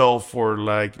yourself or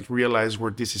like realize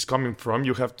where this is coming from,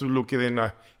 you have to look at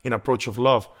it in approach of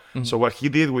love. So what he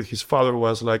did with his father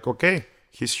was like, okay,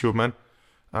 he's human.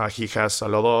 He has a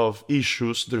lot of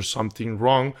issues. There's something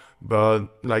wrong, but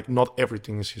like not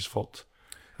everything is his fault.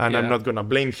 And I'm not going to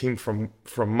blame him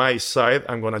from my side.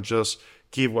 I'm going to just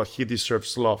give what he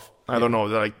deserves love. I don't know,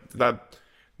 like that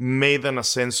made them a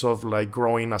sense of like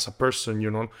growing as a person,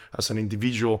 you know, as an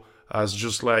individual, as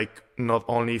just like not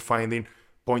only pointing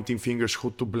fingers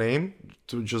who to blame,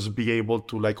 to just be able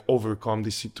to like overcome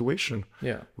the situation.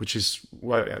 Which is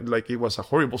why like it was a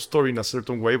horrible story in a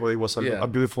certain way, but it was a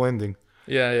beautiful ending.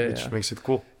 Which makes it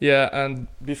cool. And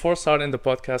before starting the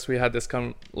podcast, we had this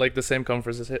the same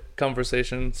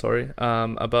conversation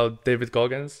about David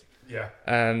Goggins.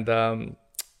 And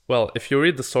well, if you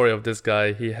read the story of this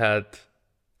guy, he had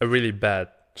a really bad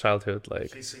childhood.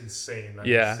 Like he's insane.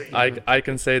 I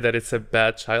can say that it's a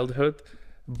bad childhood.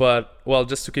 But well,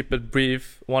 just to keep it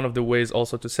brief, one of the ways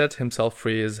also to set himself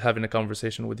free is having a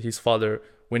conversation with his father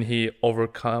when he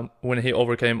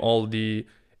overcame all the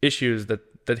issues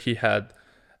that he had,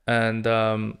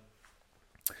 and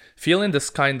feeling this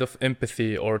kind of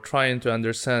empathy or trying to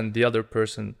understand the other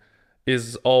person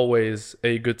is always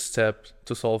a good step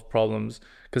to solve problems.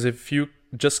 Because if you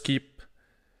just keep,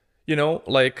 you know,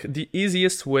 like the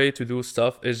easiest way to do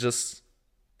stuff is just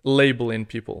labeling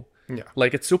people.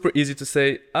 Like it's super easy to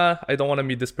say, I don't want to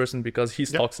meet this person because he's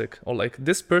toxic, or like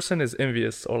this person is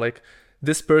envious, or like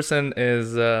this person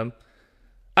is I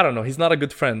don't know, he's not a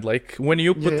good friend. Like when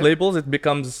you put labels, it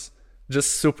becomes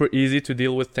just super easy to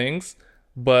deal with things,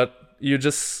 but you're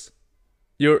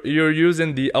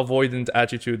using the avoidant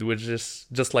attitude, which is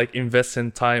just like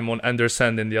investing time on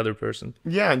understanding the other person.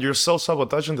 And you're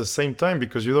self-sabotaging at the same time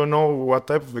because you don't know what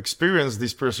type of experience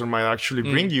this person might actually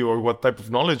bring you, or what type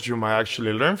of knowledge you might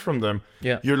actually learn from them.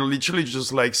 You're literally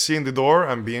just like seeing the door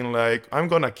and being like, I'm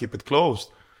gonna keep it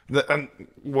closed. And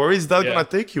where is that gonna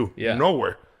take you?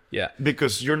 Nowhere.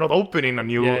 Because you're not opening a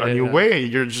new way.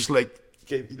 You're just like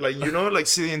you know, like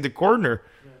sitting in the corner.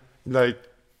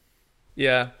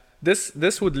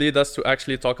 This would lead us to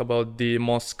actually talk about the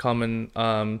most common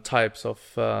types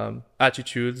of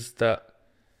attitudes that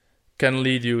can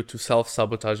lead you to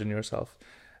self-sabotaging yourself.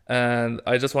 And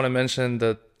I just want to mention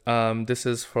that this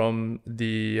is from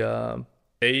the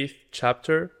 8th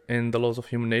chapter in The Laws of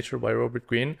Human Nature by Robert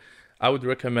Greene. I would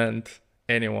recommend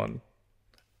everyone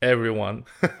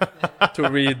to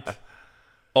read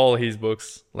all his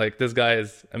books. Like, this guy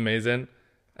is amazing,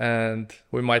 and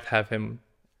we might have him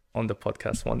on the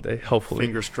podcast one day, hopefully.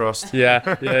 Fingers crossed.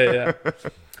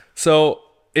 So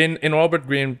in Robert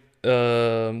Greene's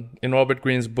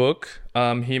book,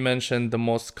 he mentioned the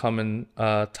most common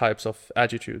types of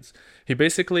attitudes. He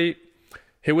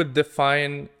would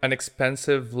define an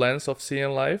expansive lens of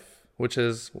seeing life, which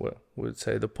is, we would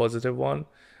say, the positive one,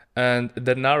 and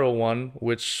the narrow one,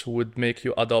 which would make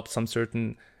you adopt some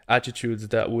certain attitudes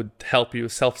that would help you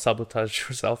self-sabotage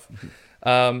yourself.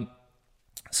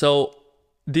 So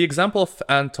the example of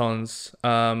Anton's,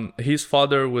 his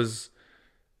father was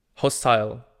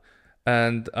hostile,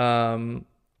 and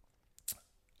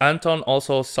Anton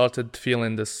also started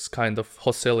feeling this kind of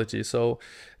hostility. So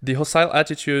the hostile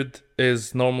attitude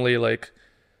is normally like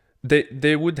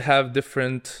they would have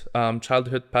different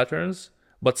childhood patterns,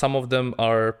 but some of them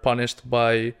are punished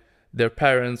by their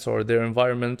parents or their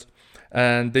environment,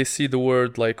 and they see the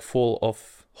world like full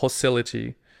of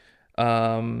hostility.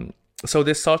 So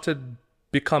they started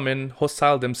becoming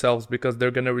hostile themselves because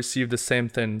they're gonna receive the same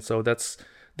thing. So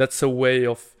that's a way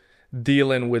of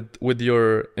dealing with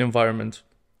your environment.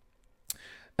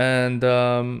 And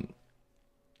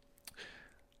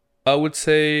I would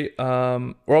say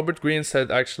Robert Greene said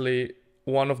actually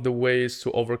one of the ways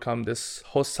to overcome this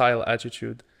hostile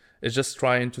attitude is just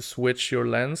trying to switch your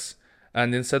lens,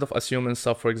 and instead of assuming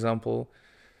stuff, for example,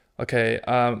 okay,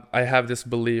 I have this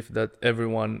belief that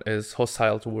everyone is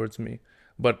hostile towards me.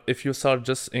 But if you start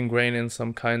just ingraining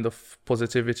some kind of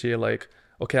positivity, like,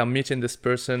 okay, I'm meeting this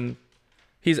person,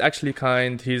 he's actually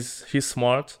kind, he's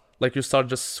smart, like you start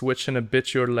just switching a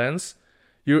bit your lens,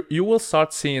 you will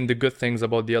start seeing the good things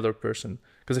about the other person.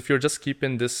 Because if you're just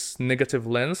keeping this negative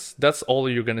lens, that's all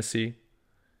you're gonna see.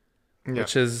 Yeah.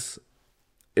 Which is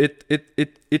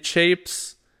it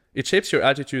shapes your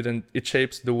attitude, and it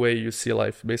shapes the way you see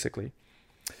life, basically.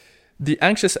 The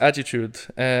anxious attitude,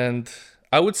 and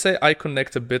I would say I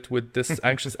connect a bit with this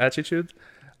anxious attitude,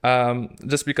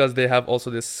 just because they have also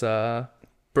this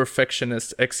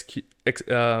perfectionist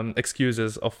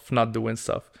excuses of not doing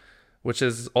stuff, which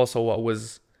is also what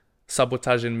was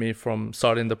sabotaging me from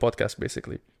starting the podcast,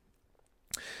 basically.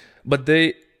 But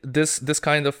this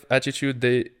kind of attitude,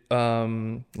 they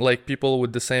like people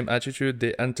with the same attitude,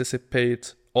 they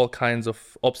anticipate all kinds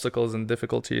of obstacles and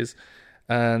difficulties,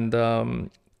 and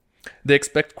they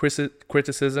expect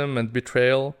criticism and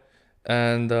betrayal,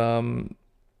 and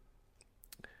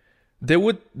they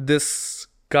would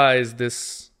disguise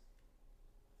this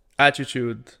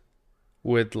attitude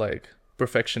with like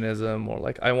perfectionism, or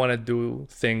like I want to do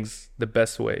things the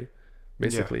best way,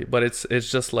 basically. Yeah. But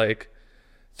it's just like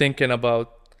thinking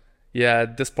about, yeah,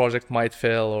 this project might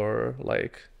fail, or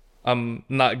like I'm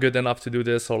not good enough to do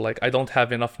this, or like I don't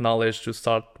have enough knowledge to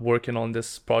start working on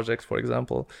this project, for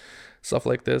example, stuff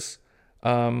like this.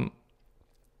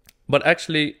 But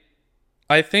actually,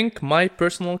 I think my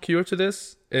personal cure to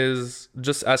this is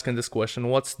just asking this question: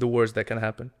 what's the worst that can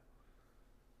happen?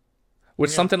 Which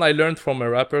is something I learned from a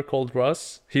rapper called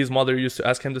Russ. His mother used to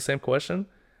ask him the same question,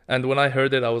 and when I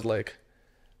heard it, I was like,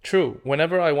 true.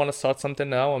 Whenever I want to start something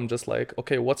now, I'm just like,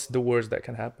 okay, what's the worst that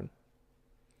can happen?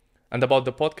 And about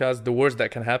the podcast, the worst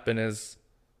that can happen is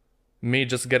me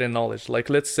just getting knowledge. Like,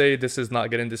 let's say this is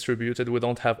not getting distributed. We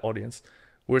don't have audience.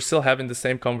 We're still having the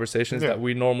same conversations that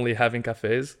we normally have in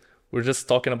cafes. We're just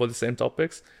talking about the same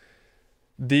topics.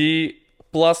 The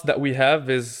plus that we have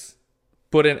is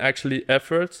putting actually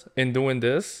effort in doing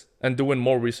this and doing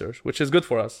more research, which is good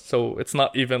for us. So it's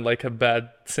not even like a bad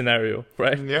scenario,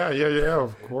 right? Yeah,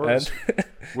 of course.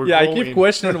 And I keep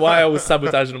questioning why I was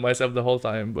sabotaging myself the whole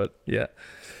time, but yeah.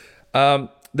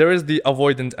 There is the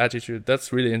avoidant attitude.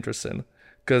 That's really interesting,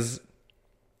 because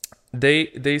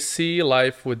they see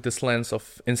life with this lens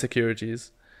of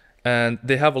insecurities, and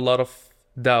they have a lot of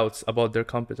doubts about their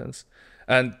competence,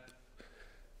 and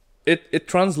it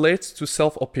translates to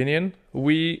self-opinion.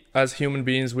 We as human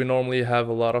beings, we normally have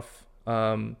a lot of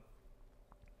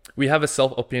we have a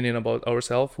self-opinion about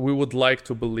ourselves. We would like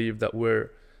to believe that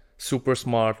we're super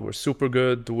smart, we're super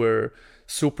good, we're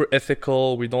super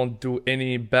ethical, we don't do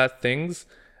any bad things.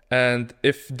 And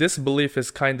if this belief is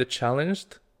kind of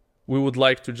challenged, we would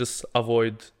like to just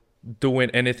avoid doing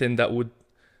anything that would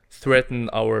threaten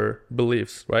our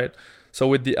beliefs, right? So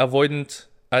with the avoidant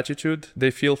attitude,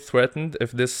 they feel threatened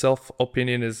if this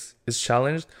self-opinion is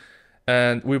challenged.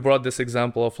 And we brought this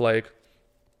example of like,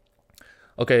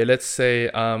 okay, let's say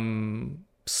I'm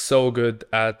so good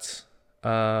at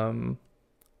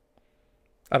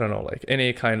I don't know, like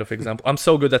any kind of example. I'm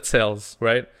so good at sales,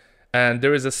 right? And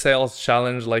there is a sales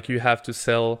challenge, like you have to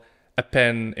sell a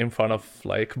pen in front of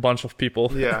like a bunch of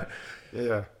people. Yeah.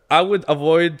 I would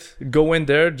avoid going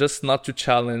there just not to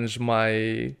challenge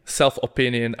my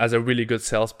self-opinion as a really good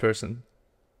salesperson.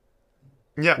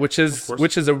 Yeah. Which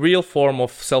is a real form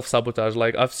of self-sabotage.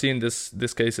 Like I've seen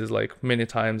this cases like many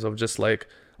times of just like,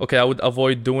 okay, I would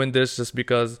avoid doing this just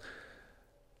because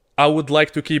I would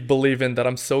like to keep believing that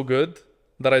I'm so good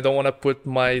that I don't want to put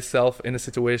myself in a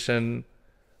situation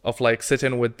of like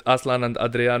sitting with Aslan and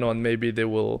Adriano, and maybe they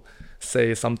will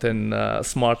say something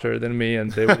smarter than me,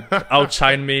 and they would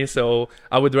outshine me. So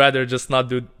I would rather just not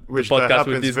do Which the that podcast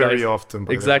happens with these very guys. often. By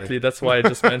the Exactly. way. That's why I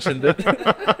just mentioned it.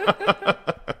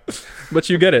 But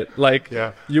you get it. Like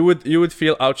Yeah. you would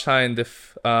feel outshined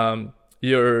if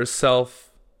your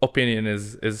self opinion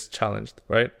is challenged,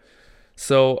 right?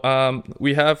 So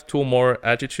we have two more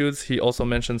attitudes. He also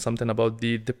mentioned something about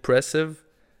the depressive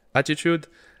attitude.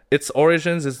 Its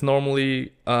origins is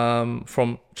normally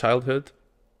from childhood,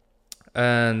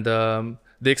 and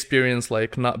they experience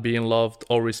like not being loved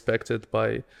or respected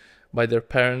by their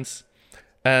parents,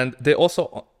 and they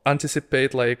also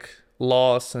anticipate like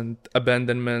loss and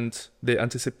abandonment. They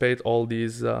anticipate all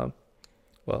these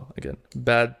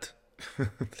bad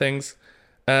things.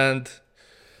 And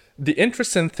the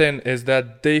interesting thing is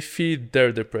that they feed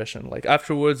their depression. Like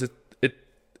afterwards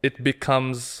it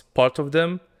becomes part of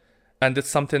them, and it's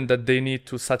something that they need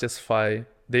to satisfy.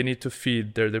 They need to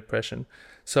feed their depression.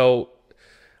 So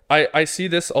I see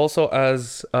this also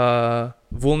as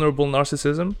vulnerable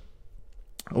narcissism,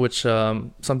 which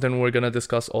something we're going to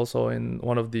discuss also in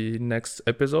one of the next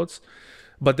episodes.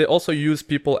 But they also use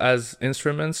people as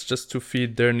instruments just to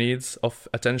feed their needs of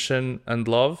attention and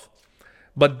love.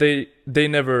 But they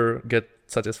never get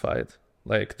satisfied.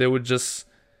 Like they would just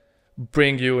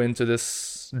bring you into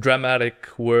this dramatic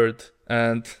world.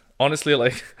 And honestly,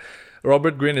 like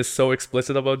Robert Greene is so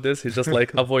explicit about this. He's just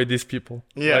like, avoid these people.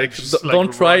 Yeah, like, just, like,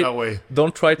 don't try run away.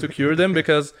 don't try to cure them,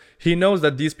 because he knows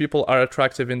that these people are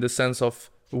attractive in the sense of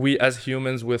we as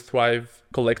humans will thrive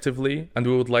collectively, and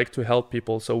we would like to help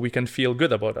people so we can feel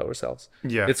good about ourselves.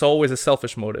 Yeah. It's always a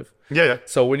selfish motive. Yeah.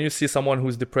 So when you see someone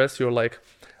who's depressed, you're like,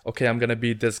 okay, I'm gonna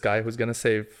be this guy who's gonna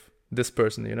save this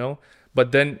person, you know?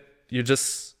 But then you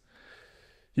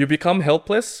become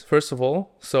helpless, first of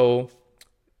all. So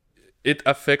it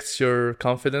affects your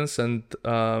confidence and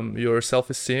your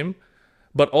self-esteem.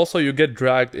 But also you get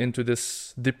dragged into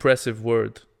this depressive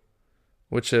world,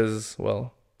 which is,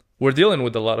 well, we're dealing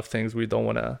with a lot of things. We don't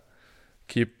want to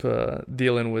keep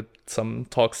dealing with some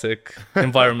toxic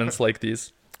environments like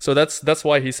these. So that's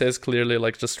why he says clearly,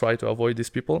 like, just try to avoid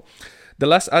these people. The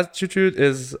last attitude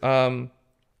is, I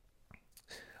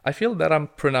feel that I'm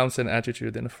pronouncing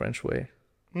attitude in a French way.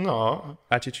 No.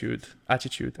 Attitude.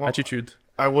 Well, Attitude.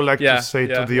 I would like to say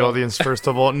to the audience, first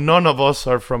of all, none of us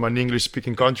are from an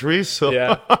English-speaking country, so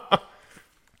Yeah.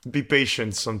 be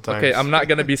patient sometimes. Okay, I'm not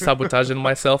going to be sabotaging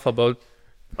myself about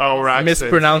Our accent.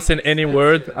 mispronouncing any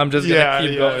word. I'm just going to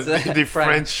keep going. The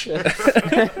French.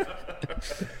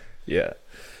 Yeah.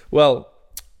 Well,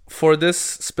 for this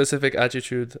specific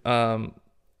attitude,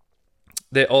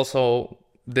 they also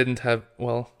didn't have,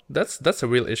 well, that's a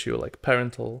real issue, like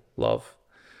parental love.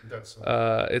 That's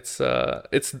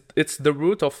It's the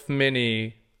root of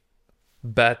many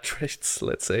bad traits,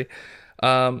 let's say.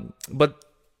 But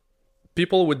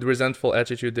people with resentful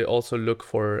attitude, they also look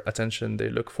for attention, they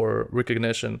look for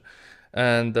recognition,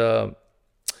 and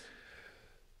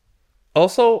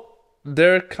also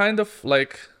they're kind of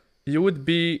like, you would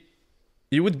be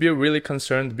really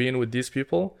concerned being with these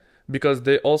people, because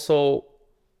they also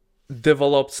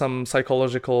develop some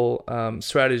psychological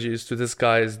strategies to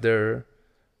disguise their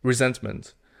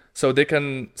resentment. So they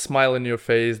can smile in your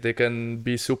face, they can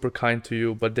be super kind to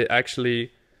you, but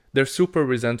they're super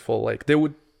resentful. Like they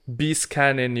would be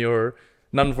scanning your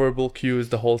nonverbal cues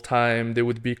the whole time. They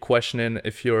would be questioning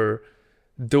if you're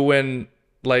doing,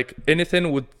 like,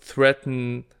 anything would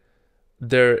threaten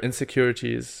their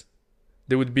insecurities.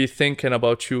 They would be thinking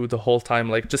about you the whole time,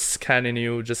 like just scanning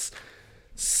you, just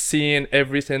seeing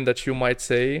everything that you might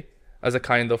say as a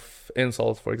kind of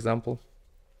insult, for example.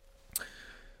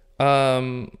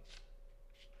 Do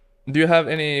you have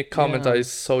any comment? Yeah. I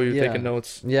saw you Yeah. taking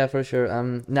notes. Yeah, for sure.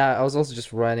 Now I was also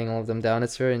just writing all of them down.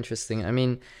 It's very interesting. I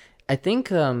mean, I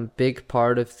think big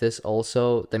part of this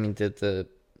also, I mean, the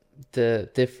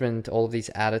different, all of these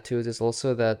attitudes is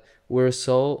also that we're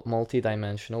so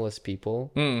multidimensional as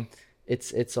people.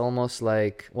 It's almost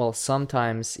like, well,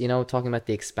 sometimes, you know, talking about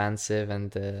the expansive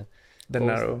and the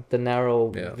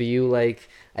narrow Yeah. view, like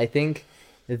I think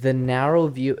the narrow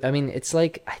view, I mean, it's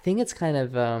like, I think it's kind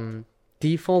of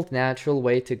default natural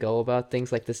way to go about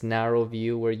things, like this narrow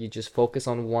view where you just focus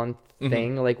on one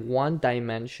thing, like one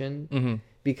dimension,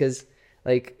 because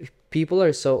like people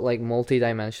are so like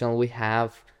multidimensional. We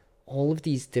have all of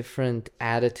these different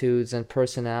attitudes and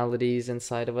personalities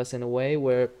inside of us in a way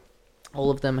where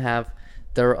all of them have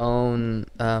their own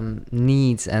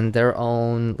needs and their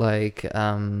own like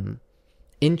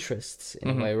interests in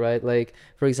a way, right? Like,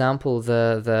 for example,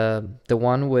 the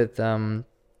one with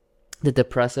the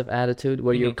depressive attitude,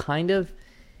 where you're kind of,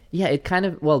 yeah, it kind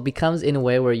of, well, becomes in a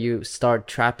way where you start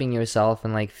trapping yourself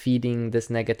and like feeding this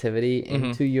negativity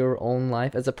into your own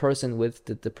life as a person with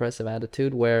the depressive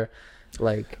attitude, where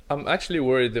like I'm actually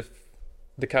worried if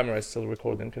the camera is still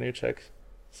recording. Can you check,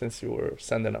 since you were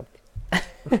sending up?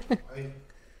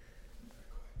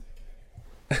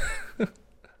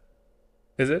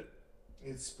 Is it?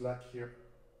 It's black here.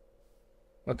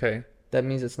 Okay. that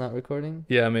means it's not recording.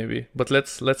 Yeah, maybe. But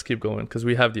let's keep going because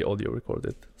we have the audio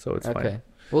recorded, so it's Okay, fine.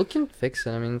 we can fix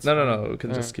it. I mean, it's No, fine. we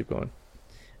can just keep going.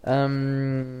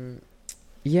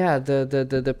 Yeah,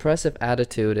 the depressive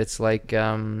attitude, it's like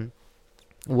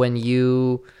when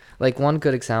you, like, one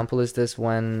good example is this,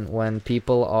 when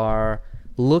people are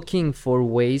looking for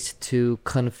ways to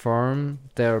confirm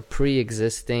their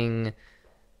pre-existing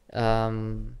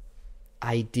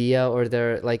idea, or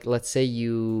their, like, let's say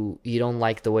you don't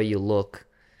like the way you look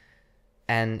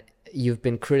and you've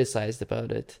been criticized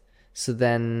about it, so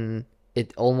then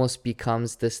it almost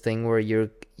becomes this thing where you're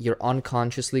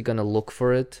unconsciously going to look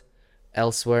for it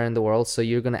elsewhere in the world. So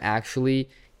you're going to actually,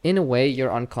 in a way,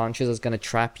 your unconscious is going to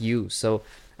trap you, so,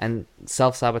 and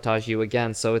self-sabotage you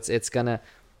again. So it's going to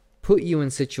put you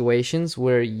in situations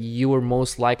where you are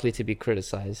most likely to be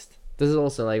criticized. This is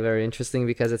also like very interesting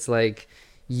because it's like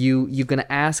you're going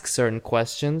to ask certain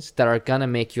questions that are going to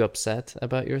make you upset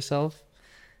about yourself.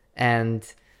 And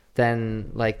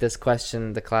then, like, this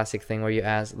question, the classic thing where you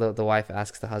ask, the wife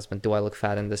asks the husband, "Do I look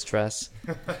fat in this dress?"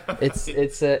 it's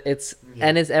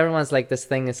and it's, everyone's like, this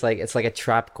thing is like, it's like a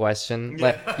trap question.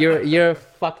 Yeah. Like you're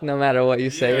fucked no matter what you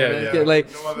say. Yeah.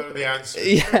 Like, No other the answer.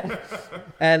 yeah.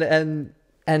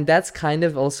 And that's kind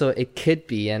of also, it could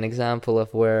be an example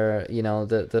of where, you know,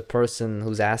 the person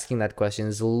who's asking that question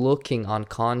is looking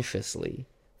unconsciously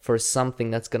for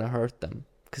something that's gonna hurt them,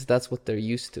 because that's what they're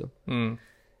used to. And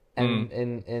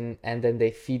then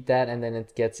they feed that, and then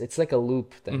it's like a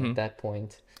loop then at that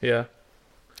point. Yeah.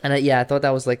 And I thought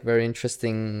that was like very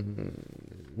interesting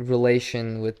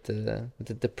relation with the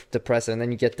depressive, and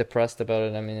then you get depressed about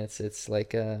it. I mean, it's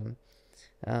like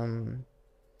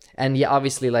and yeah,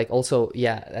 obviously, like, also,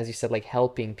 yeah, as you said, like,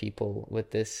 helping people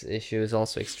with this issue is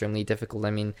also extremely difficult.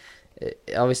 I mean, it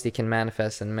obviously can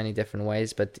manifest in many different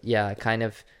ways, but yeah, kind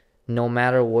of, no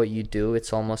matter what you do,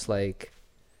 it's almost like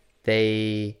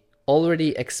they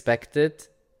already expect it.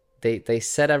 They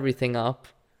set everything up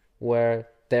where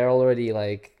they're already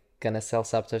like gonna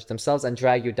self-sabotage themselves and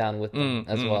drag you down with them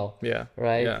as well. Yeah.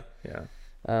 Right? Yeah.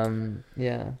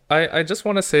 Yeah. I just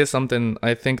want to say something.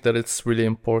 I think that it's really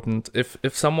important.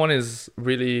 If someone is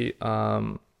really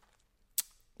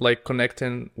like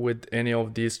connecting with any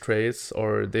of these traits,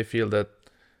 or they feel that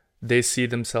they see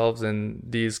themselves in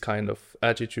these kind of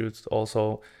attitudes,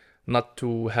 also not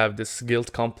to have this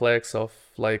guilt complex of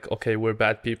like, okay, we're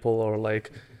bad people, or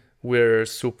like we're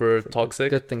super toxic.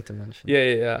 Good thing to mention.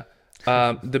 Yeah.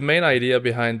 The main idea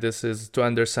behind this is to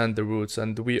understand the roots,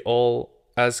 and we all,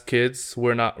 as kids,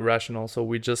 we're not rational, so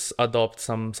we just adopt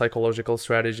some psychological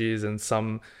strategies and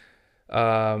some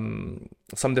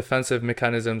defensive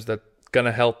mechanisms that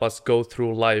gonna help us go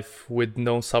through life with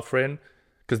no suffering,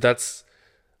 because that's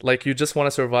like, you just want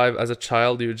to survive as a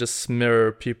child. You just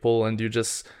mirror people and you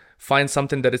just find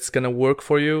something that it's gonna work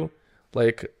for you.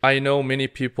 Like, I know many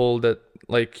people that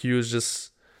like use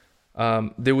just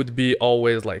they would be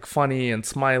always like funny and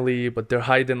smiley, but they're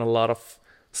hiding a lot of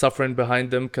suffering behind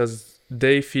them because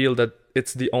they feel that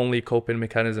it's the only coping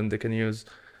mechanism they can use,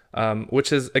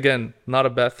 which is, again, not a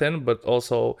bad thing, but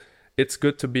also it's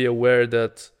good to be aware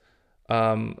that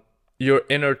your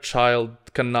inner child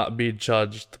cannot be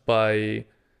judged by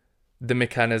the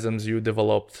mechanisms you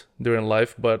developed during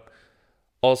life. But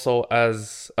also,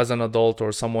 as an adult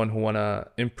or someone who want to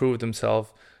improve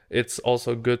themselves, it's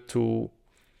also good to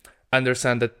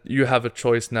understand that you have a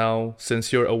choice now,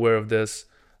 since you're aware of this,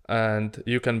 and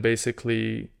you can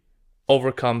basically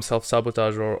overcome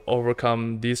self-sabotage or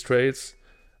overcome these traits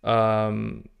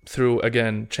through,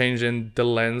 again, changing the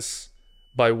lens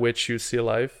by which you see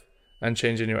life and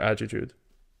changing your attitude,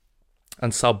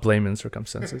 and stop blaming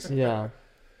circumstances. Yeah.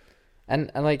 And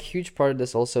like, huge part of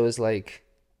this also is like,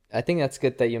 I think that's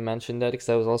good that you mentioned that, because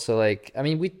I was also like, I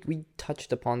mean, we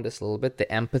touched upon this a little bit,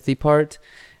 the empathy part,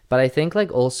 but I think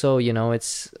like also, you know,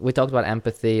 we talked about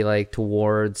empathy like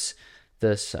towards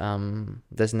this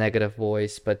negative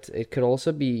voice, but it could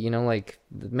also be, you know, like,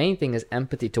 the main thing is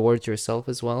empathy towards yourself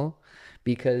as well,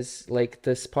 because like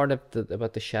this part of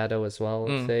about the shadow as well,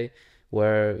 let's say,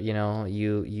 where, you know,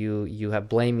 you have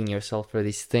blaming yourself for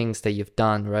these things that you've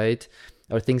done, right,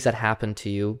 or things that happen to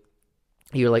you.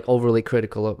 You're like overly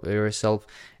critical of yourself.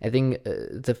 I think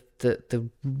the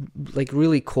like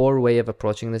really core way of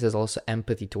approaching this is also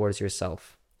empathy towards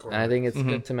yourself. And I think it's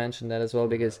good to mention that as well,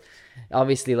 because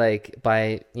obviously, like,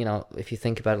 by, if you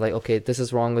think about it, like, okay, this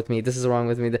is wrong with me,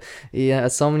 yeah,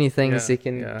 so many things it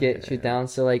can get you down.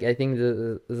 So, like, I think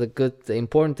the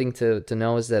important thing to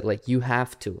know is that, like, you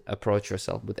have to approach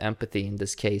yourself with empathy in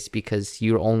this case, because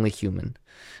you're only human.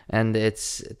 And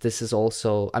this is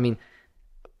also, I mean,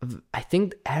 I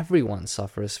think everyone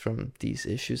suffers from these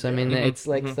issues. I mean, it's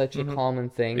like such a common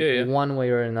thing, one way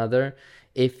or another.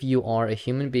 If you are a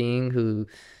human being who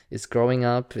is growing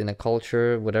up in a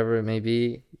culture, whatever it may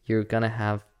be, you're gonna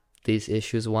have these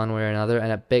issues one way or another.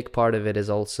 And a big part of it is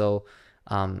also,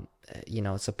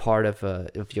 it's a part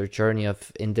of your journey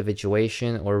of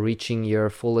individuation or reaching your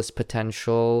fullest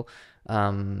potential,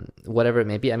 whatever it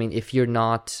may be. I mean, if you're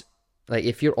not, like,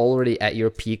 if you're already at your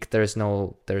peak, there's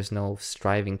no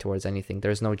striving towards anything.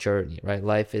 There's no journey, right?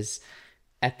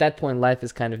 At that point, life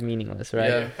is kind of meaningless, right?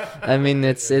 Yeah. I mean,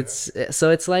 it's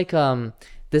like,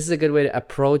 this is a good way to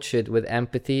approach it, with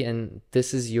empathy, and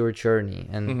this is your journey.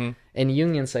 And in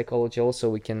Jungian psychology also,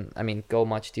 we can, I mean, go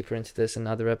much deeper into this in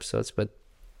other episodes, but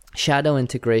shadow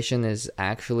integration is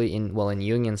actually in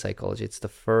Jungian psychology, it's the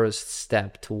first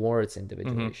step towards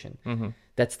individuation.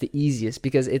 That's the easiest,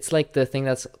 because it's like the thing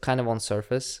that's kind of on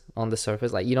the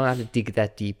surface. Like, you don't have to dig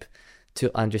that deep to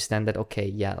understand that, okay,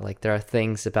 yeah, like, there are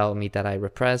things about me that I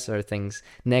repress, or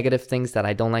negative things that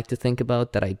I don't like to think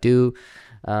about that I do.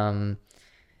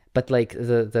 But, like,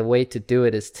 the way to do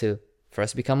it is to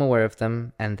first become aware of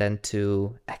them, and then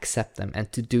to accept them.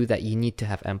 And to do that, you need to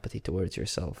have empathy towards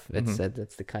yourself. That's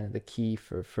the kind of the key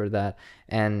for that.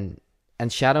 And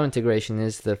shadow integration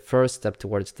is the first step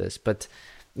towards this. But,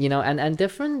 and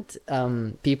different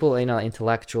people,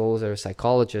 intellectuals or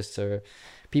psychologists or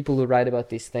people who write about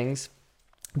these things,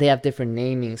 they have different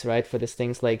namings, right, for these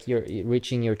things. Like, you're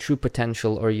reaching your true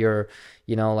potential, or your,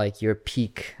 like, your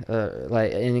peak.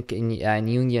 Like in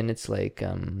Jungian, it's like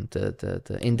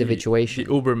the individuation, the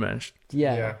Ubermensch.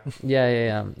 Yeah.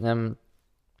 And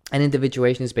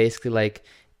individuation is basically like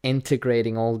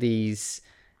integrating all these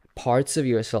parts of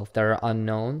yourself that are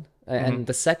unknown. And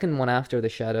the second one after the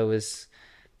shadow is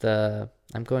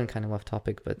I'm going kind of off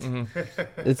topic, but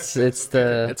it's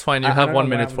fine. You have 1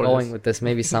 minute for going this. with this,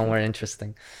 maybe somewhere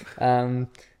interesting. The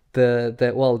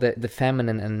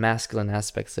feminine and masculine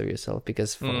aspects of yourself,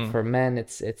 because for men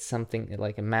it's something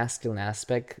like a masculine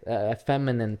aspect, a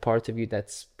feminine part of you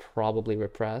that's probably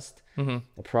repressed,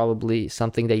 probably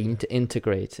something that you need to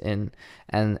integrate in.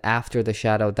 And after the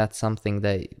shadow, that's something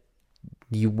that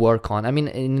you work on. I mean,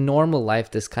 in normal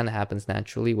life, this kind of happens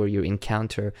naturally, where you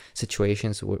encounter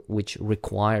situations which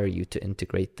require you to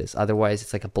integrate this. Otherwise,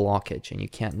 it's like a blockage, and you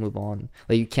can't move on.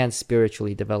 Like, you can't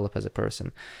spiritually develop as a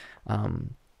person.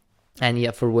 And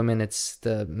yet, for women, it's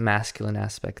the masculine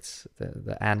aspects,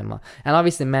 the anima. And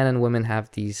obviously, men and women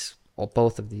have these, or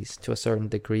both of these, to a certain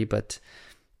degree. But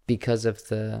because of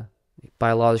the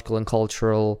biological and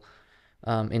cultural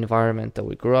environment that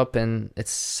we grew up in,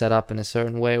 it's set up in a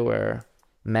certain way where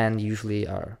men usually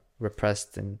are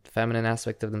repressed in the feminine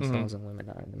aspect of themselves, and women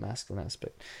are in the masculine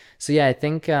aspect. So yeah, I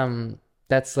think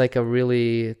that's like a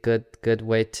really good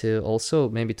way to also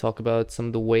maybe talk about some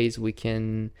of the ways we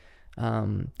can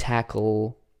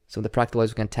tackle, some of the practical ways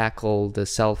we can tackle the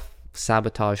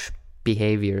self-sabotage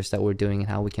behaviors that we're doing, and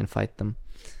how we can fight them.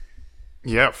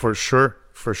 Yeah, for sure.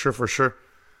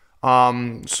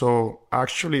 So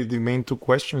actually, the main two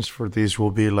questions for this will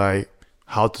be like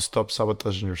how to stop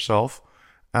sabotaging yourself,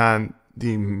 and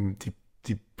the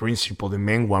principle, the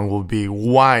main one will be,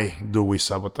 why do we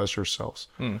sabotage ourselves?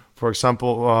 For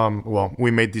example,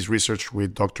 we made this research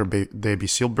with Dr. Debbie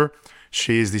Silber.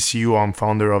 She is the CEO and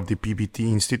founder of the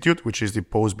PBT Institute, which is the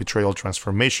Post-Betrayal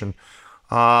Transformation.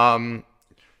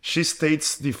 She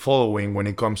states the following when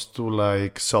it comes to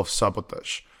like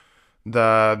self-sabotage,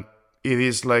 that it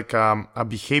is like a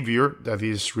behavior that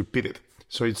is repeated.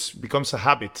 So it becomes a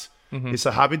habit. It's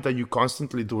a habit that you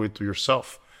constantly do it to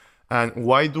yourself. And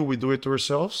why do we do it to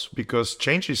ourselves? Because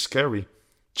change is scary.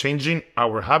 Changing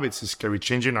our habits is scary.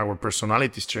 Changing our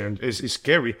personalities is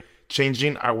scary.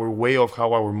 Changing our way of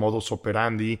how our modus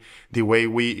operandi, the way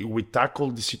we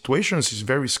tackle the situations is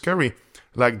very scary.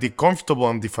 Like the comfortable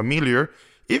and the familiar,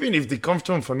 even if the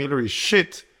comfortable and familiar is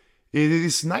shit, it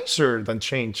is nicer than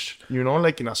change.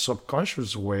 Like in a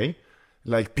subconscious way,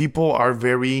 like people are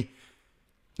very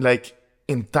like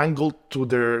entangled to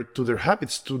their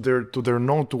habits, to their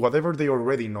known, to whatever they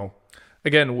already know.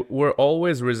 Again, we're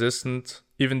always resistant,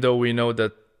 even though we know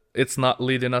that it's not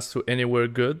leading us to anywhere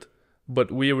good,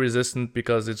 but we're resistant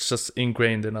because it's just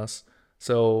ingrained in us.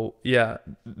 So yeah,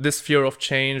 this fear of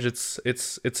change, it's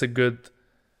a good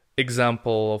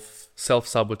example of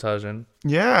self-sabotaging.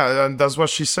 Yeah, and that's what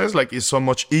she says. Like, it's so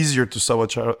much easier to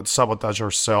sabotage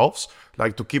ourselves,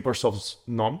 like to keep ourselves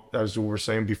numb, as we were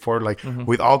saying before, like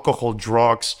with alcohol,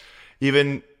 drugs.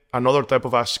 Even another type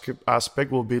of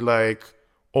aspect will be like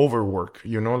overwork,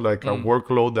 like a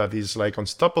workload that is like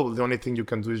unstoppable. The only thing you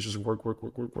can do is just work, work,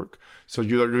 work, work, work. So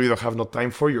you really don't have no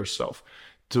time for yourself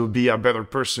to be a better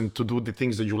person, to do the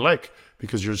things that you like,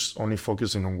 because you're just only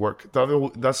focusing on work.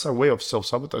 That's a way of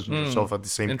self-sabotaging yourself at the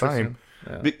same time.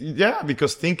 Yeah.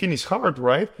 Because thinking is hard,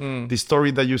 right? The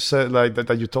story that you said, like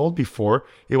that you told before,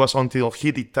 it was until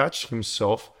he detached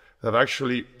himself that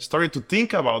actually started to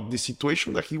think about the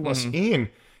situation that he was in.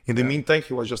 In the meantime,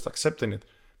 he was just accepting it,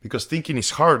 because thinking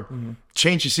is hard.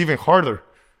 Change is even harder.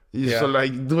 So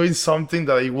like doing something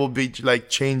that it will be like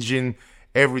changing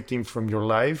everything from your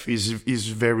life is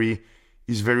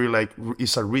very like,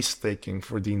 it's a risk taking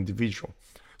for the individual.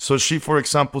 So she, for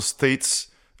example, states,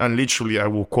 and literally I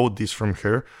will quote this from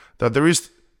her, that there is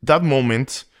that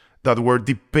moment that where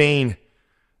the pain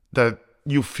that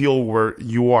you feel where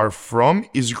you are from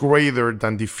is greater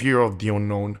than the fear of the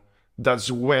unknown.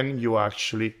 That's when you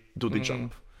actually do the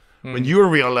jump. When you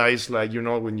realize, like,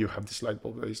 when you have this light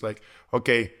bulb, it's like,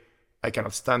 okay, I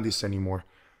cannot stand this anymore.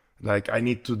 Like, I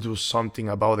need to do something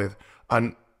about it.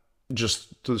 And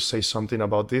just to say something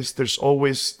about this, there's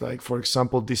always, like, for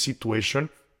example, this situation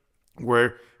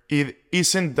where it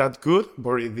isn't that good,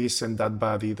 but it isn't that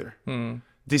bad either.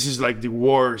 This is like the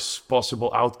worst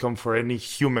possible outcome for any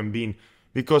human being,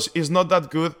 because it's not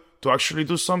that good to actually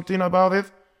do something about it,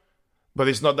 but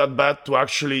it's not that bad to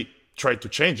actually try to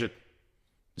change it.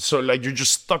 So like, you're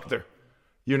just stuck there.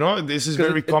 This is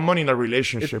very common in a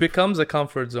relationship. It becomes a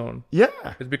comfort zone. Yeah.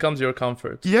 It becomes your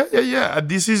comfort. Yeah. And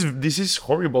this is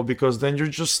horrible, because then you're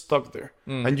just stuck there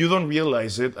and you don't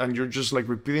realize it, and you're just like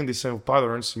repeating the same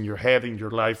patterns in your head, in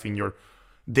your life, in your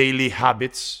daily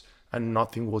habits, and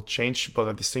nothing will change. But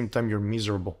at the same time, you're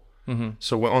miserable.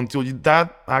 So until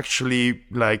that actually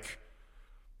like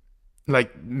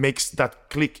makes that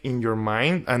click in your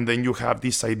mind, and then you have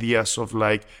these ideas of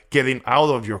like getting out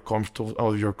of your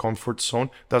comfort zone,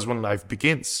 that's when life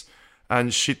begins.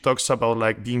 And she talks about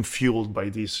like being fueled by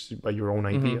your own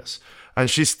ideas. And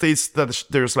she states that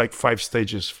there's like 5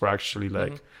 stages for actually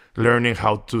like learning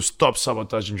how to stop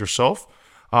sabotaging yourself.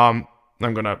 I'm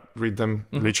gonna read them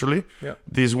literally.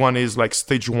 This one is like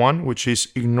stage 1, which is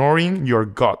ignoring your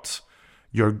gut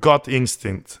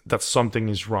instinct that something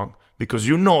is wrong. Because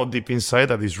deep inside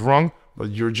that is wrong,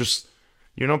 but you're just,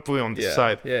 put it on the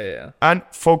side. Yeah. And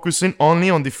focusing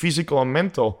only on the physical and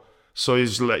mental. So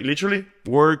it's like literally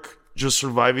work, just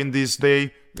surviving this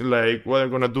day, like what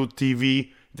I'm gonna do,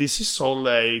 TV. This is all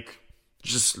like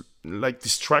just like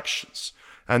distractions.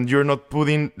 And you're not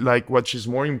putting like what is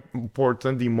more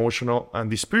important, the emotional and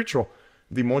the spiritual.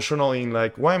 The emotional in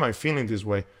like, why am I feeling this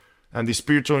way? And the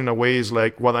spiritual in a way is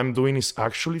like, what I'm doing is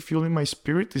actually fueling my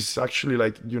spirit. It's actually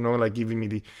like, like giving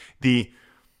me the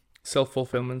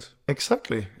self-fulfillment.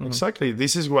 Exactly.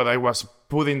 This is what I was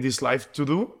put in this life to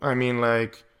do. I mean,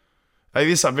 like, it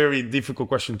is a very difficult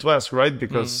question to ask, right?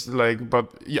 Because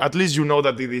but at least you know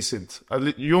that it isn't.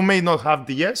 You may not have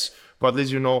the yes, but at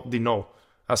least you know the no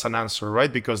as an answer,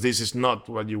 right? Because this is not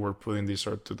what you were put in this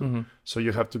earth to do. So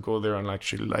you have to go there and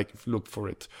actually like look for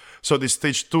it. So the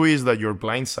stage 2 is that you're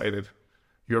blindsided.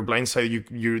 You're blindsided.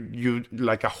 You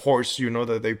like a horse,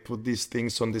 that they put these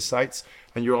things on the sides,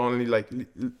 and you're only like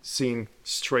seeing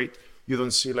straight. You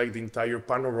don't see like the entire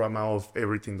panorama of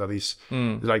everything that is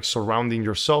like surrounding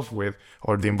yourself with,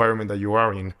 or the environment that you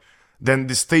are in. Then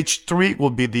the stage 3 will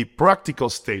be the practical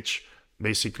stage.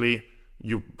 Basically,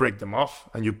 you break them off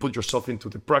and you put yourself into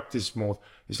the practice mode.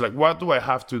 It's like, what do I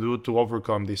have to do to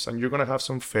overcome this? And you're going to have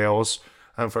some fails.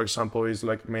 And for example, it's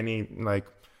like many like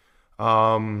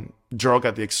drug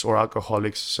addicts or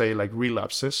alcoholics say like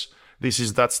relapses. This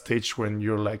is that stage when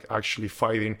you're like actually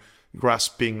fighting,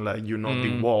 grasping like,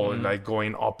 the wall and like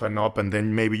going up, and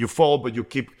then maybe you fall, but you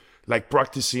keep like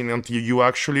practicing until you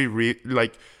actually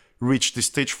reach the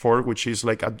stage 4, which is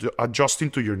like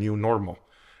adjusting to your new normal.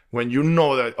 When you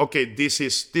know that, okay, this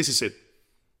is it.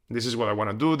 This is what I want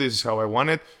to do. This is how I want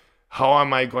it. How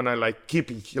am I going to like keep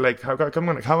it? Like, how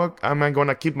am I going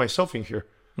to keep myself in here?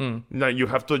 Now you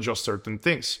have to adjust certain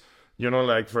things.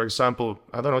 Like, for example,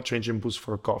 I don't know, changing booze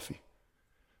for coffee.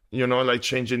 Like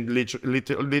changing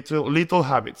little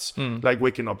habits, like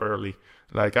waking up early,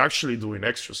 like actually doing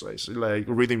exercise, like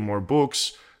reading more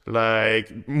books, like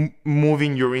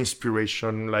moving your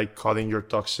inspiration, like cutting your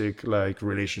toxic like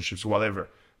relationships, whatever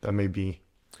that may be.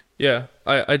 Yeah,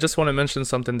 I just want to mention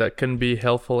something that can be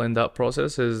helpful in that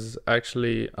process is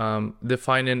actually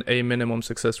defining a minimum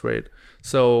success rate.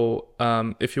 So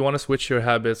if you want to switch your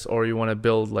habits or you want to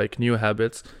build like new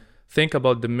habits, think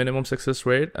about the minimum success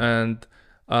rate, and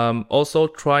also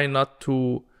try not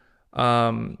to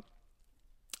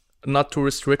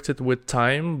restrict it with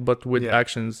time, but with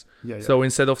actions. So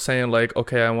instead of saying like,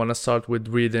 okay, I want to start with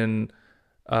reading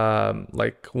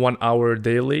like 1 hour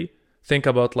daily, think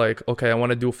about like, okay, I want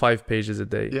to do 5 pages a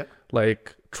day.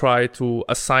 Like try to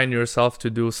assign yourself to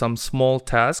do some small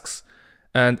tasks.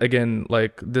 And again,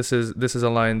 like this is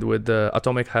aligned with the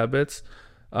Atomic Habits.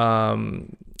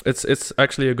 It's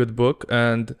actually a good book,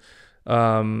 and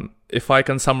if I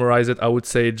can summarize it, I would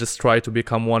say just try to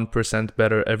become 1%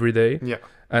 better every day.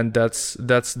 And that's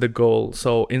the goal.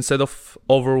 So instead of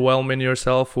overwhelming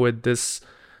yourself with this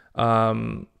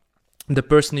the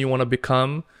person you want to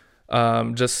become,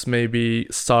 just maybe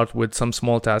start with some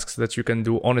small tasks that you can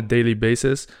do on a daily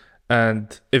basis,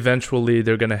 and eventually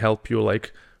they're gonna help you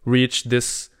like reach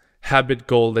this habit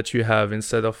goal that you have.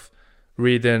 Instead of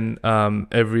reading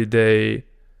every day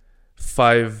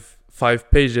five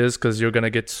pages, because you're gonna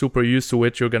get super used to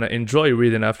it, you're gonna enjoy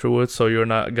reading afterwards, so you're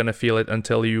not gonna feel it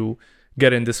until you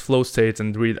get in this flow state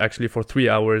and read actually for 3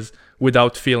 hours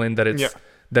without feeling that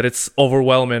it's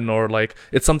overwhelming, or like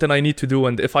it's something I need to do,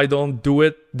 and if I don't do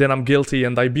it, then I'm guilty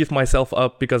and I beat myself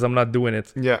up because I'm not doing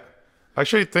it.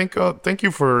 Actually, thank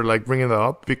you for like bringing that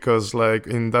up, because like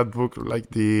in that book,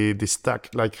 like the stack,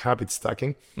 like habit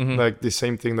stacking, like the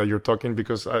same thing that you're talking,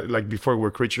 because like before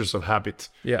we're creatures of habit.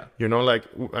 You know, like,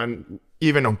 and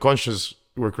even unconscious,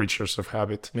 we're creatures of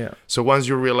habit. So once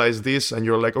you realize this and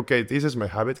you're like, okay, this is my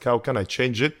habit, how can I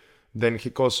change it? Then he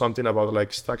calls something about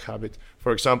like stack habit.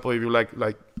 For example, if you like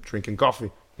drinking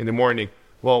coffee in the morning,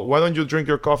 well, why don't you drink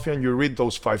your coffee and you read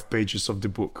those 5 pages of the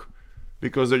book?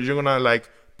 Because you're gonna like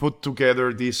put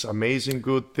together this amazing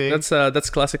good thing. That's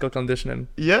classical conditioning.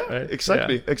 Right?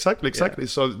 Exactly.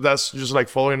 So that's just like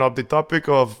following up the topic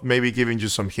of maybe giving you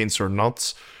some hints or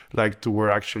notes, like to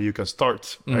where actually you can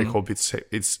start. I hope it's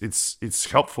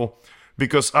helpful,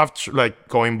 because after like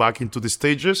going back into the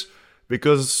stages,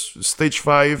 because stage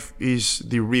 5 is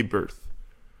the rebirth.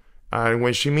 And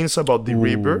when she means about the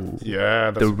rebirth,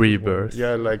 that's the rebirth.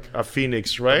 Like a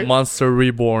phoenix, right? Monster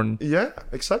reborn. Yeah,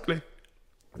 exactly.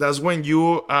 That's when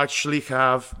you actually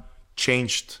have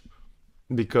changed,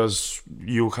 because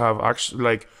you have actually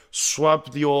like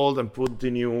swapped the old and put the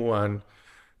new, and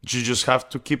you just have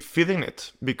to keep feeding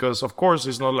it, because of course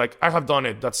it's not like I have done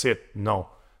it, that's it. No,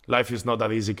 life is not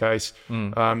that easy, guys.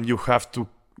 You have to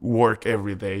work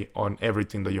every day on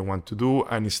everything that you want to do,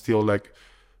 and it's still like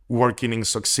working in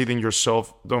succeeding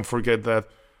yourself. Don't forget that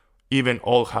even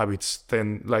all habits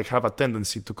have a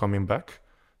tendency to coming back.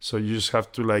 So you just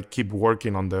have to like keep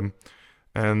working on them.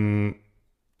 And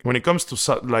when it comes to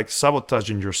like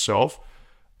sabotaging yourself,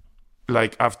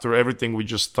 like after everything we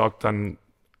just talked and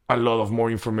a lot of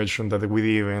more information that we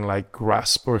didn't even like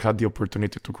grasp or had the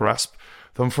opportunity to grasp,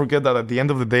 don't forget that at the end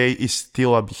of the day, it's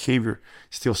still a behavior,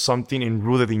 still something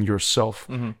enrooted in yourself.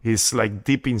 It's like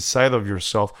deep inside of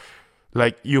yourself.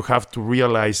 Like you have to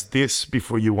realize this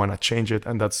before you want to change it.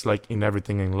 And that's like in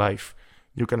everything in life.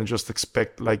 You can just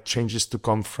expect like changes to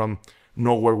come from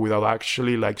nowhere without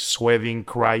actually like sweating,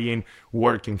 crying,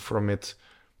 working from it.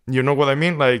 You know what I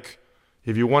mean? Like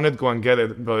if you want it, go and get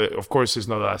it. But of course, it's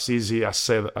not as easy as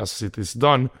said as it is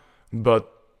done.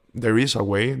 But there is a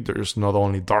way. There's not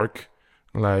only dark,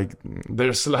 like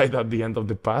there's light at the end of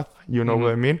the path. You know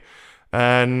what I mean?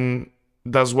 And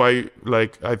that's why,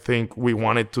 like, I think we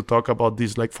wanted to talk about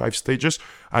these like 5 stages.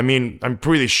 I mean, I'm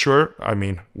pretty sure,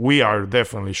 we are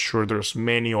definitely sure there's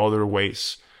many other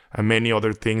ways and many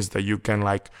other things that you can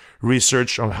like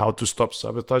research on how to stop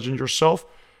sabotaging yourself.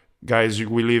 Guys,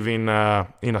 we live in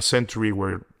a century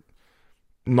where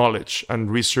knowledge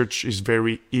and research is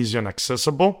very easy and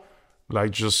accessible. Like,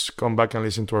 just come back and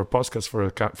listen to our podcast,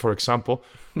 for example.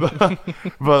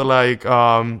 But like,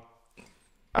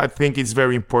 I think it's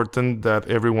very important that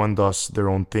everyone does their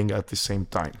own thing at the same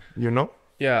time, you know?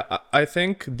 Yeah, I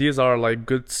think these are like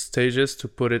good stages to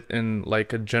put it in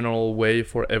like a general way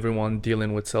for everyone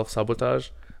dealing with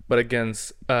self-sabotage. But again,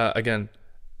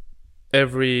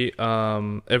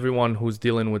 everyone who's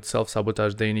dealing with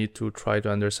self-sabotage, they need to try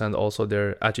to understand also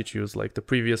their attitudes, like the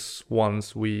previous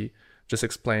ones we just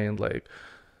explained. Like,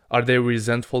 are they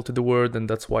resentful to the world and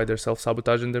that's why they're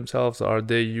self-sabotaging themselves? Are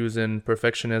they using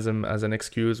perfectionism as an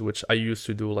excuse, which I used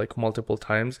to do like multiple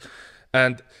times?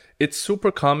 And it's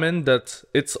super common. That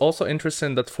it's also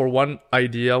interesting that for one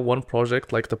idea, one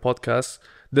project like the podcast,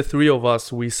 the 3 of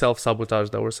us, we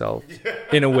self-sabotaged ourselves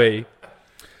in a way.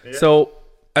 Yeah. So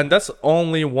and that's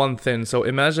only one thing. So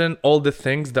imagine all the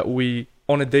things that we,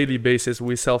 on a daily basis,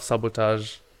 we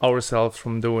self-sabotage ourselves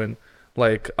from doing.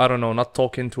 Like, I don't know, not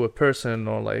talking to a person,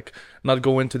 or like not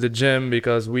going to the gym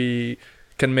because we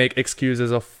can make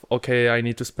excuses of, okay, I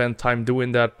need to spend time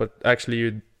doing that, but actually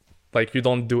you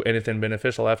don't do anything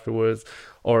beneficial afterwards.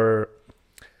 Or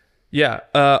yeah,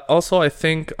 also I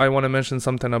think I want to mention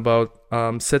something about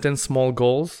setting small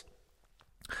goals.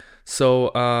 So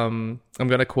I'm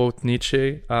gonna quote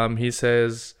Nietzsche. He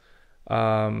says,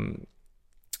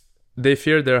 they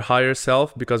fear their higher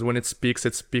self because when it speaks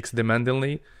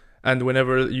demandingly. And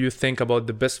whenever you think about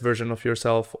the best version of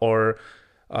yourself, or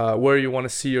where you want to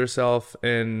see yourself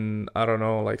in, I don't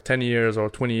know, like 10 years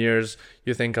or 20 years,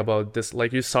 you think about this,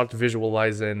 like you start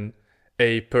visualizing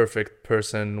a perfect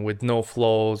person with no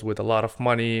flaws, with a lot of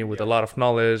money, with a lot of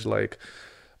knowledge, like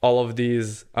all of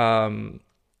these good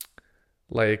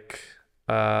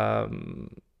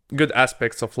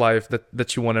aspects of life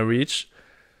that you want to reach.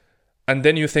 And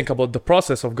then you think about the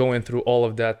process of going through all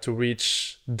of that to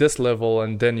reach this level,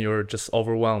 and then you're just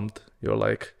overwhelmed. You're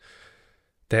like,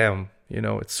 damn,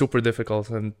 it's super difficult,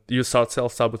 and you start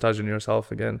self-sabotaging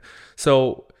yourself again.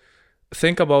 So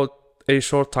think about a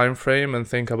short time frame, and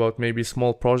think about maybe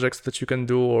small projects that you can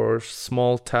do, or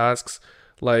small tasks.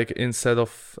 Like, instead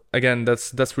of, again,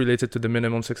 that's related to the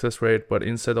minimum success rate, but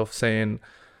instead of saying,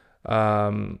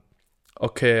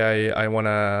 okay, I want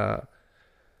to,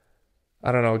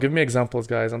 I don't know, give me examples,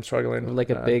 guys. I'm struggling. Like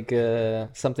a big,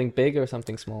 something big or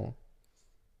something small?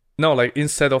 No, like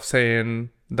instead of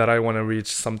saying that I want to reach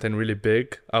something really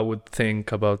big, I would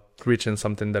think about reaching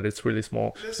something that is really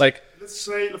small. Let's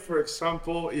say, for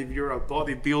example, if you're a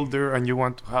bodybuilder and you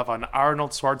want to have an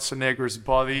Arnold Schwarzenegger's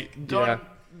body,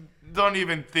 don't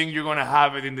even think you're gonna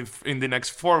have it in the next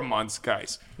 4 months,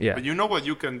 guys. Yeah. But you know what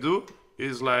you can do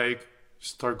is like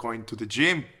start going to the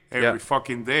gym every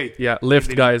fucking day. Yeah,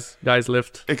 lift, guys,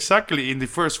 lift. Exactly. In the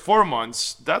first 4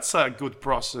 months, that's a good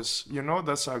process.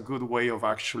 That's a good way of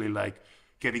actually like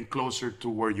getting closer to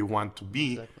where you want to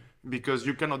be. Exactly. Because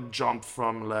you cannot jump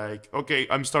from like, okay,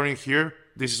 I'm starting here.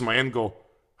 This is my end goal.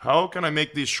 How can I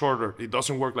make this shorter? It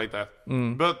doesn't work like that.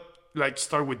 But like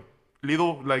start with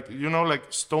little, like, like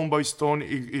stone by stone,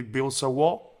 it builds a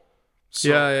wall.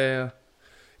 So,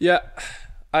 Yeah.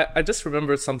 I just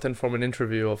remembered something from an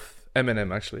interview of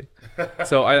Eminem, actually.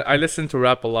 So I listen to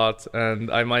rap a lot,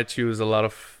 and I might use a lot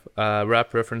of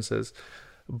rap references.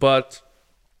 But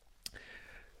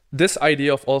this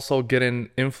idea of also getting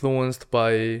influenced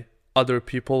by other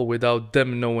people without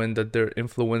them knowing that they're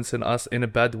influencing us in a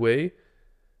bad way,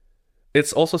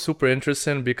 it's also super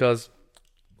interesting because,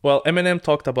 well, Eminem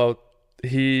talked about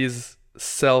his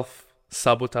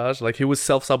self-sabotage, like he was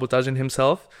self-sabotaging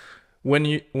himself when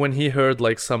he heard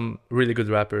like some really good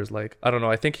rappers, like, I don't know,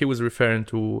 I think he was referring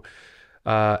to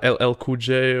LL Cool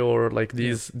J or like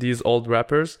these old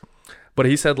rappers. But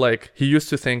he said like he used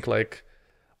to think like,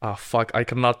 fuck, I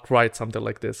cannot write something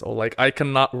like this, or like I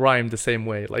cannot rhyme the same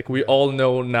way. Like we all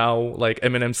know now like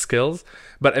Eminem's skills,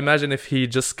 but imagine if he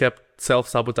just kept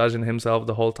self-sabotaging himself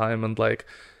the whole time and like,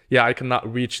 yeah, I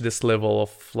cannot reach this level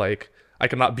of like, I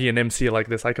cannot be an MC like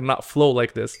this, I cannot flow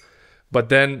like this. But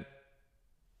then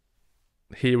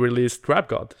he released Rap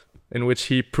God, in which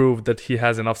he proved that he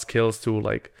has enough skills to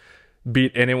like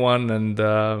beat anyone, and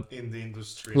in the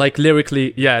industry, like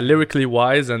lyrically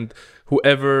wise, and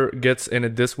whoever gets in a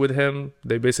diss with him,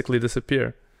 they basically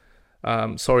disappear.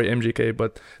 Sorry, MGK,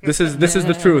 but this is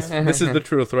the truth. This is the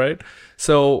truth, right?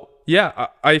 So yeah,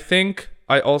 I think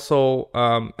I also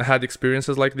had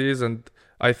experiences like these, and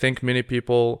I think many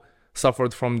people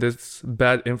suffered from this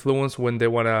bad influence when they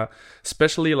want to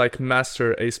especially like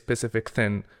master a specific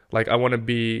thing. Like I want to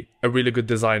be a really good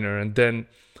designer, and then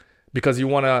because you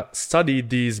want to study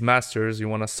these masters, you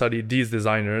want to study these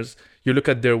designers, you look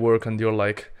at their work and you're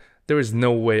like, there is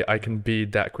no way I can be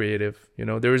that creative,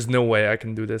 there is no way I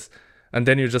can do this. And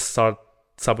then you just start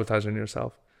sabotaging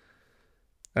yourself.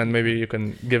 And maybe you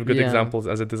can give good examples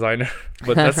as a designer,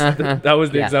 but that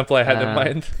was the example I had in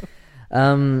mind.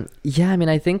 I mean,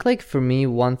 I think like for me,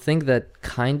 one thing that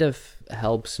kind of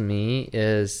helps me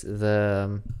is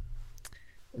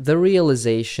the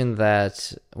realization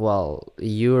that, well,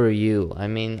 you're you. I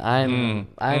mean, I'm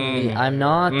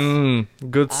not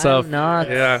good stuff. I'm not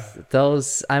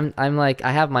those. I'm like,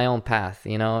 I have my own path,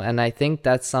 and I think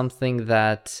that's something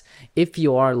that if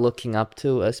you are looking up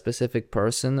to a specific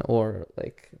person, or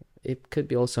like it could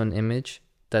be also an image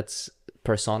that's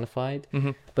personified,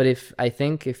 but if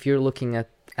you're looking at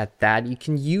that, you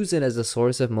can use it as a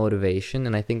source of motivation,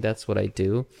 and I think that's what I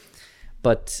do.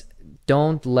 But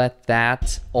don't let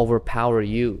that overpower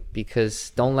you,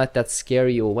 because don't let that scare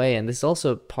you away. And this is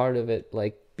also part of it,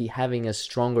 like be having a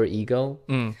stronger ego,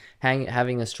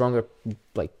 having a stronger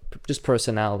like just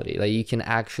personality. Like you can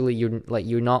actually,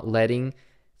 you're not letting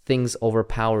things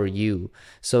overpower you.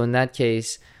 So in that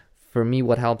case, for me,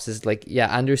 what helps is like,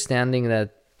 understanding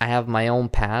that I have my own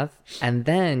path, and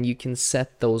then you can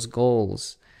set those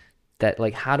goals that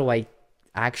like, how do I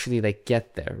actually like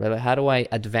get there, right? Like, how do I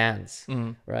advance,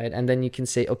 right? And then you can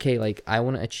say, okay, like I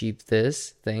want to achieve this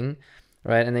thing,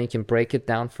 right? And then you can break it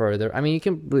down further. I mean, you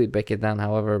can really break it down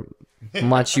however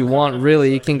much you want,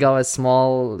 really. You can go as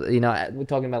small, we're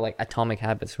talking about like atomic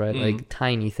habits, right? Like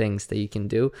tiny things that you can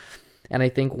do. And I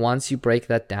think once you break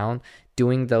that down,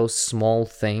 doing those small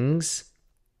things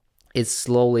is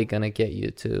slowly gonna get you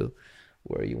to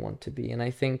where you want to be. And I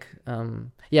think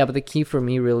but the key for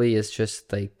me really is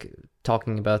just like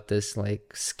talking about this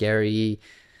like scary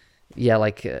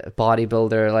like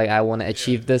bodybuilder, like I want to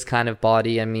achieve this kind of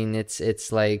body. I mean,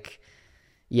 it's like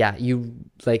you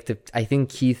like I think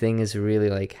key thing is really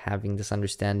like having this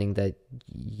understanding that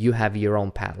you have your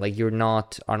own path. Like you're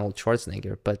not Arnold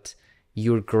Schwarzenegger, but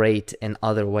you're great in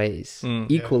other ways,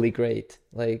 equally great.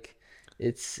 Like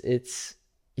it's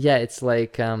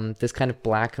like this kind of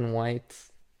black and white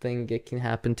thing. It can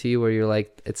happen to you where you're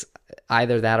like, it's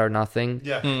either that or nothing.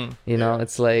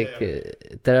 It's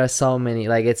like there are so many,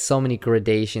 like it's so many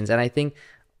gradations. And I think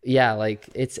like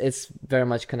it's very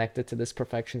much connected to this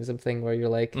perfectionism thing where you're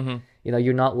like,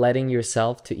 you're not letting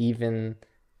yourself to even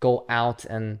go out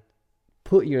and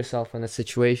put yourself in a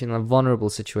situation, a vulnerable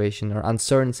situation or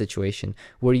uncertain situation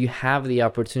where you have the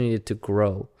opportunity to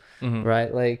grow.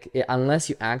 Right? Like unless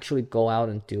you actually go out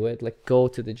and do it, like go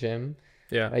to the gym,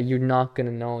 you're not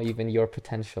gonna know even your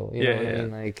potential. You know what I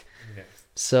mean? Like,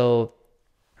 so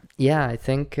I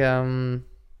think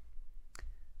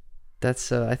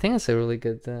that's I think that's a really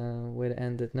good way to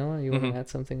end it. Noah, you want to add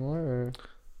something more,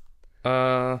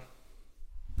 or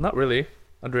not really,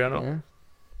 Adriano? Yeah.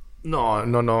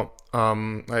 No.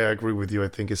 I agree with you. I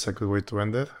think it's a good way to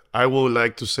end it. I would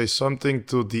like to say something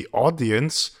to the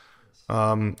audience.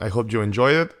 I hope you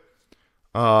enjoyed it.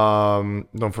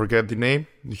 Don't forget the name,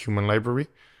 the Human Library.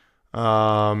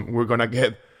 We're gonna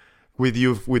get with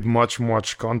you with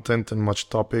much content and much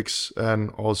topics, and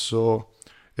also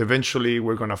eventually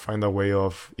we're gonna find a way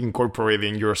of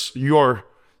incorporating your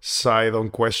side on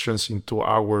questions into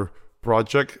our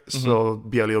project. So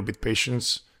be a little bit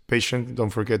patient.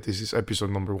 Don't forget, this is episode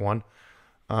number 1.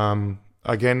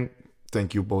 Again,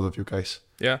 thank you, both of you guys.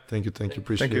 Thank you. Appreciate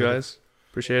it. Thank you, guys.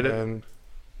 Appreciate it. And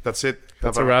that's it.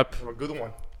 That's a wrap. Have a good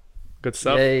one. Good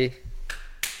stuff. Yay.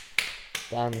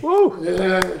 Done. Woo!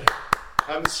 Yeah.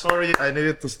 I'm sorry, I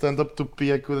needed to stand up to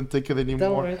pee. I couldn't take it anymore.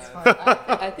 Don't worry, it's fine.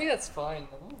 I think that's fine.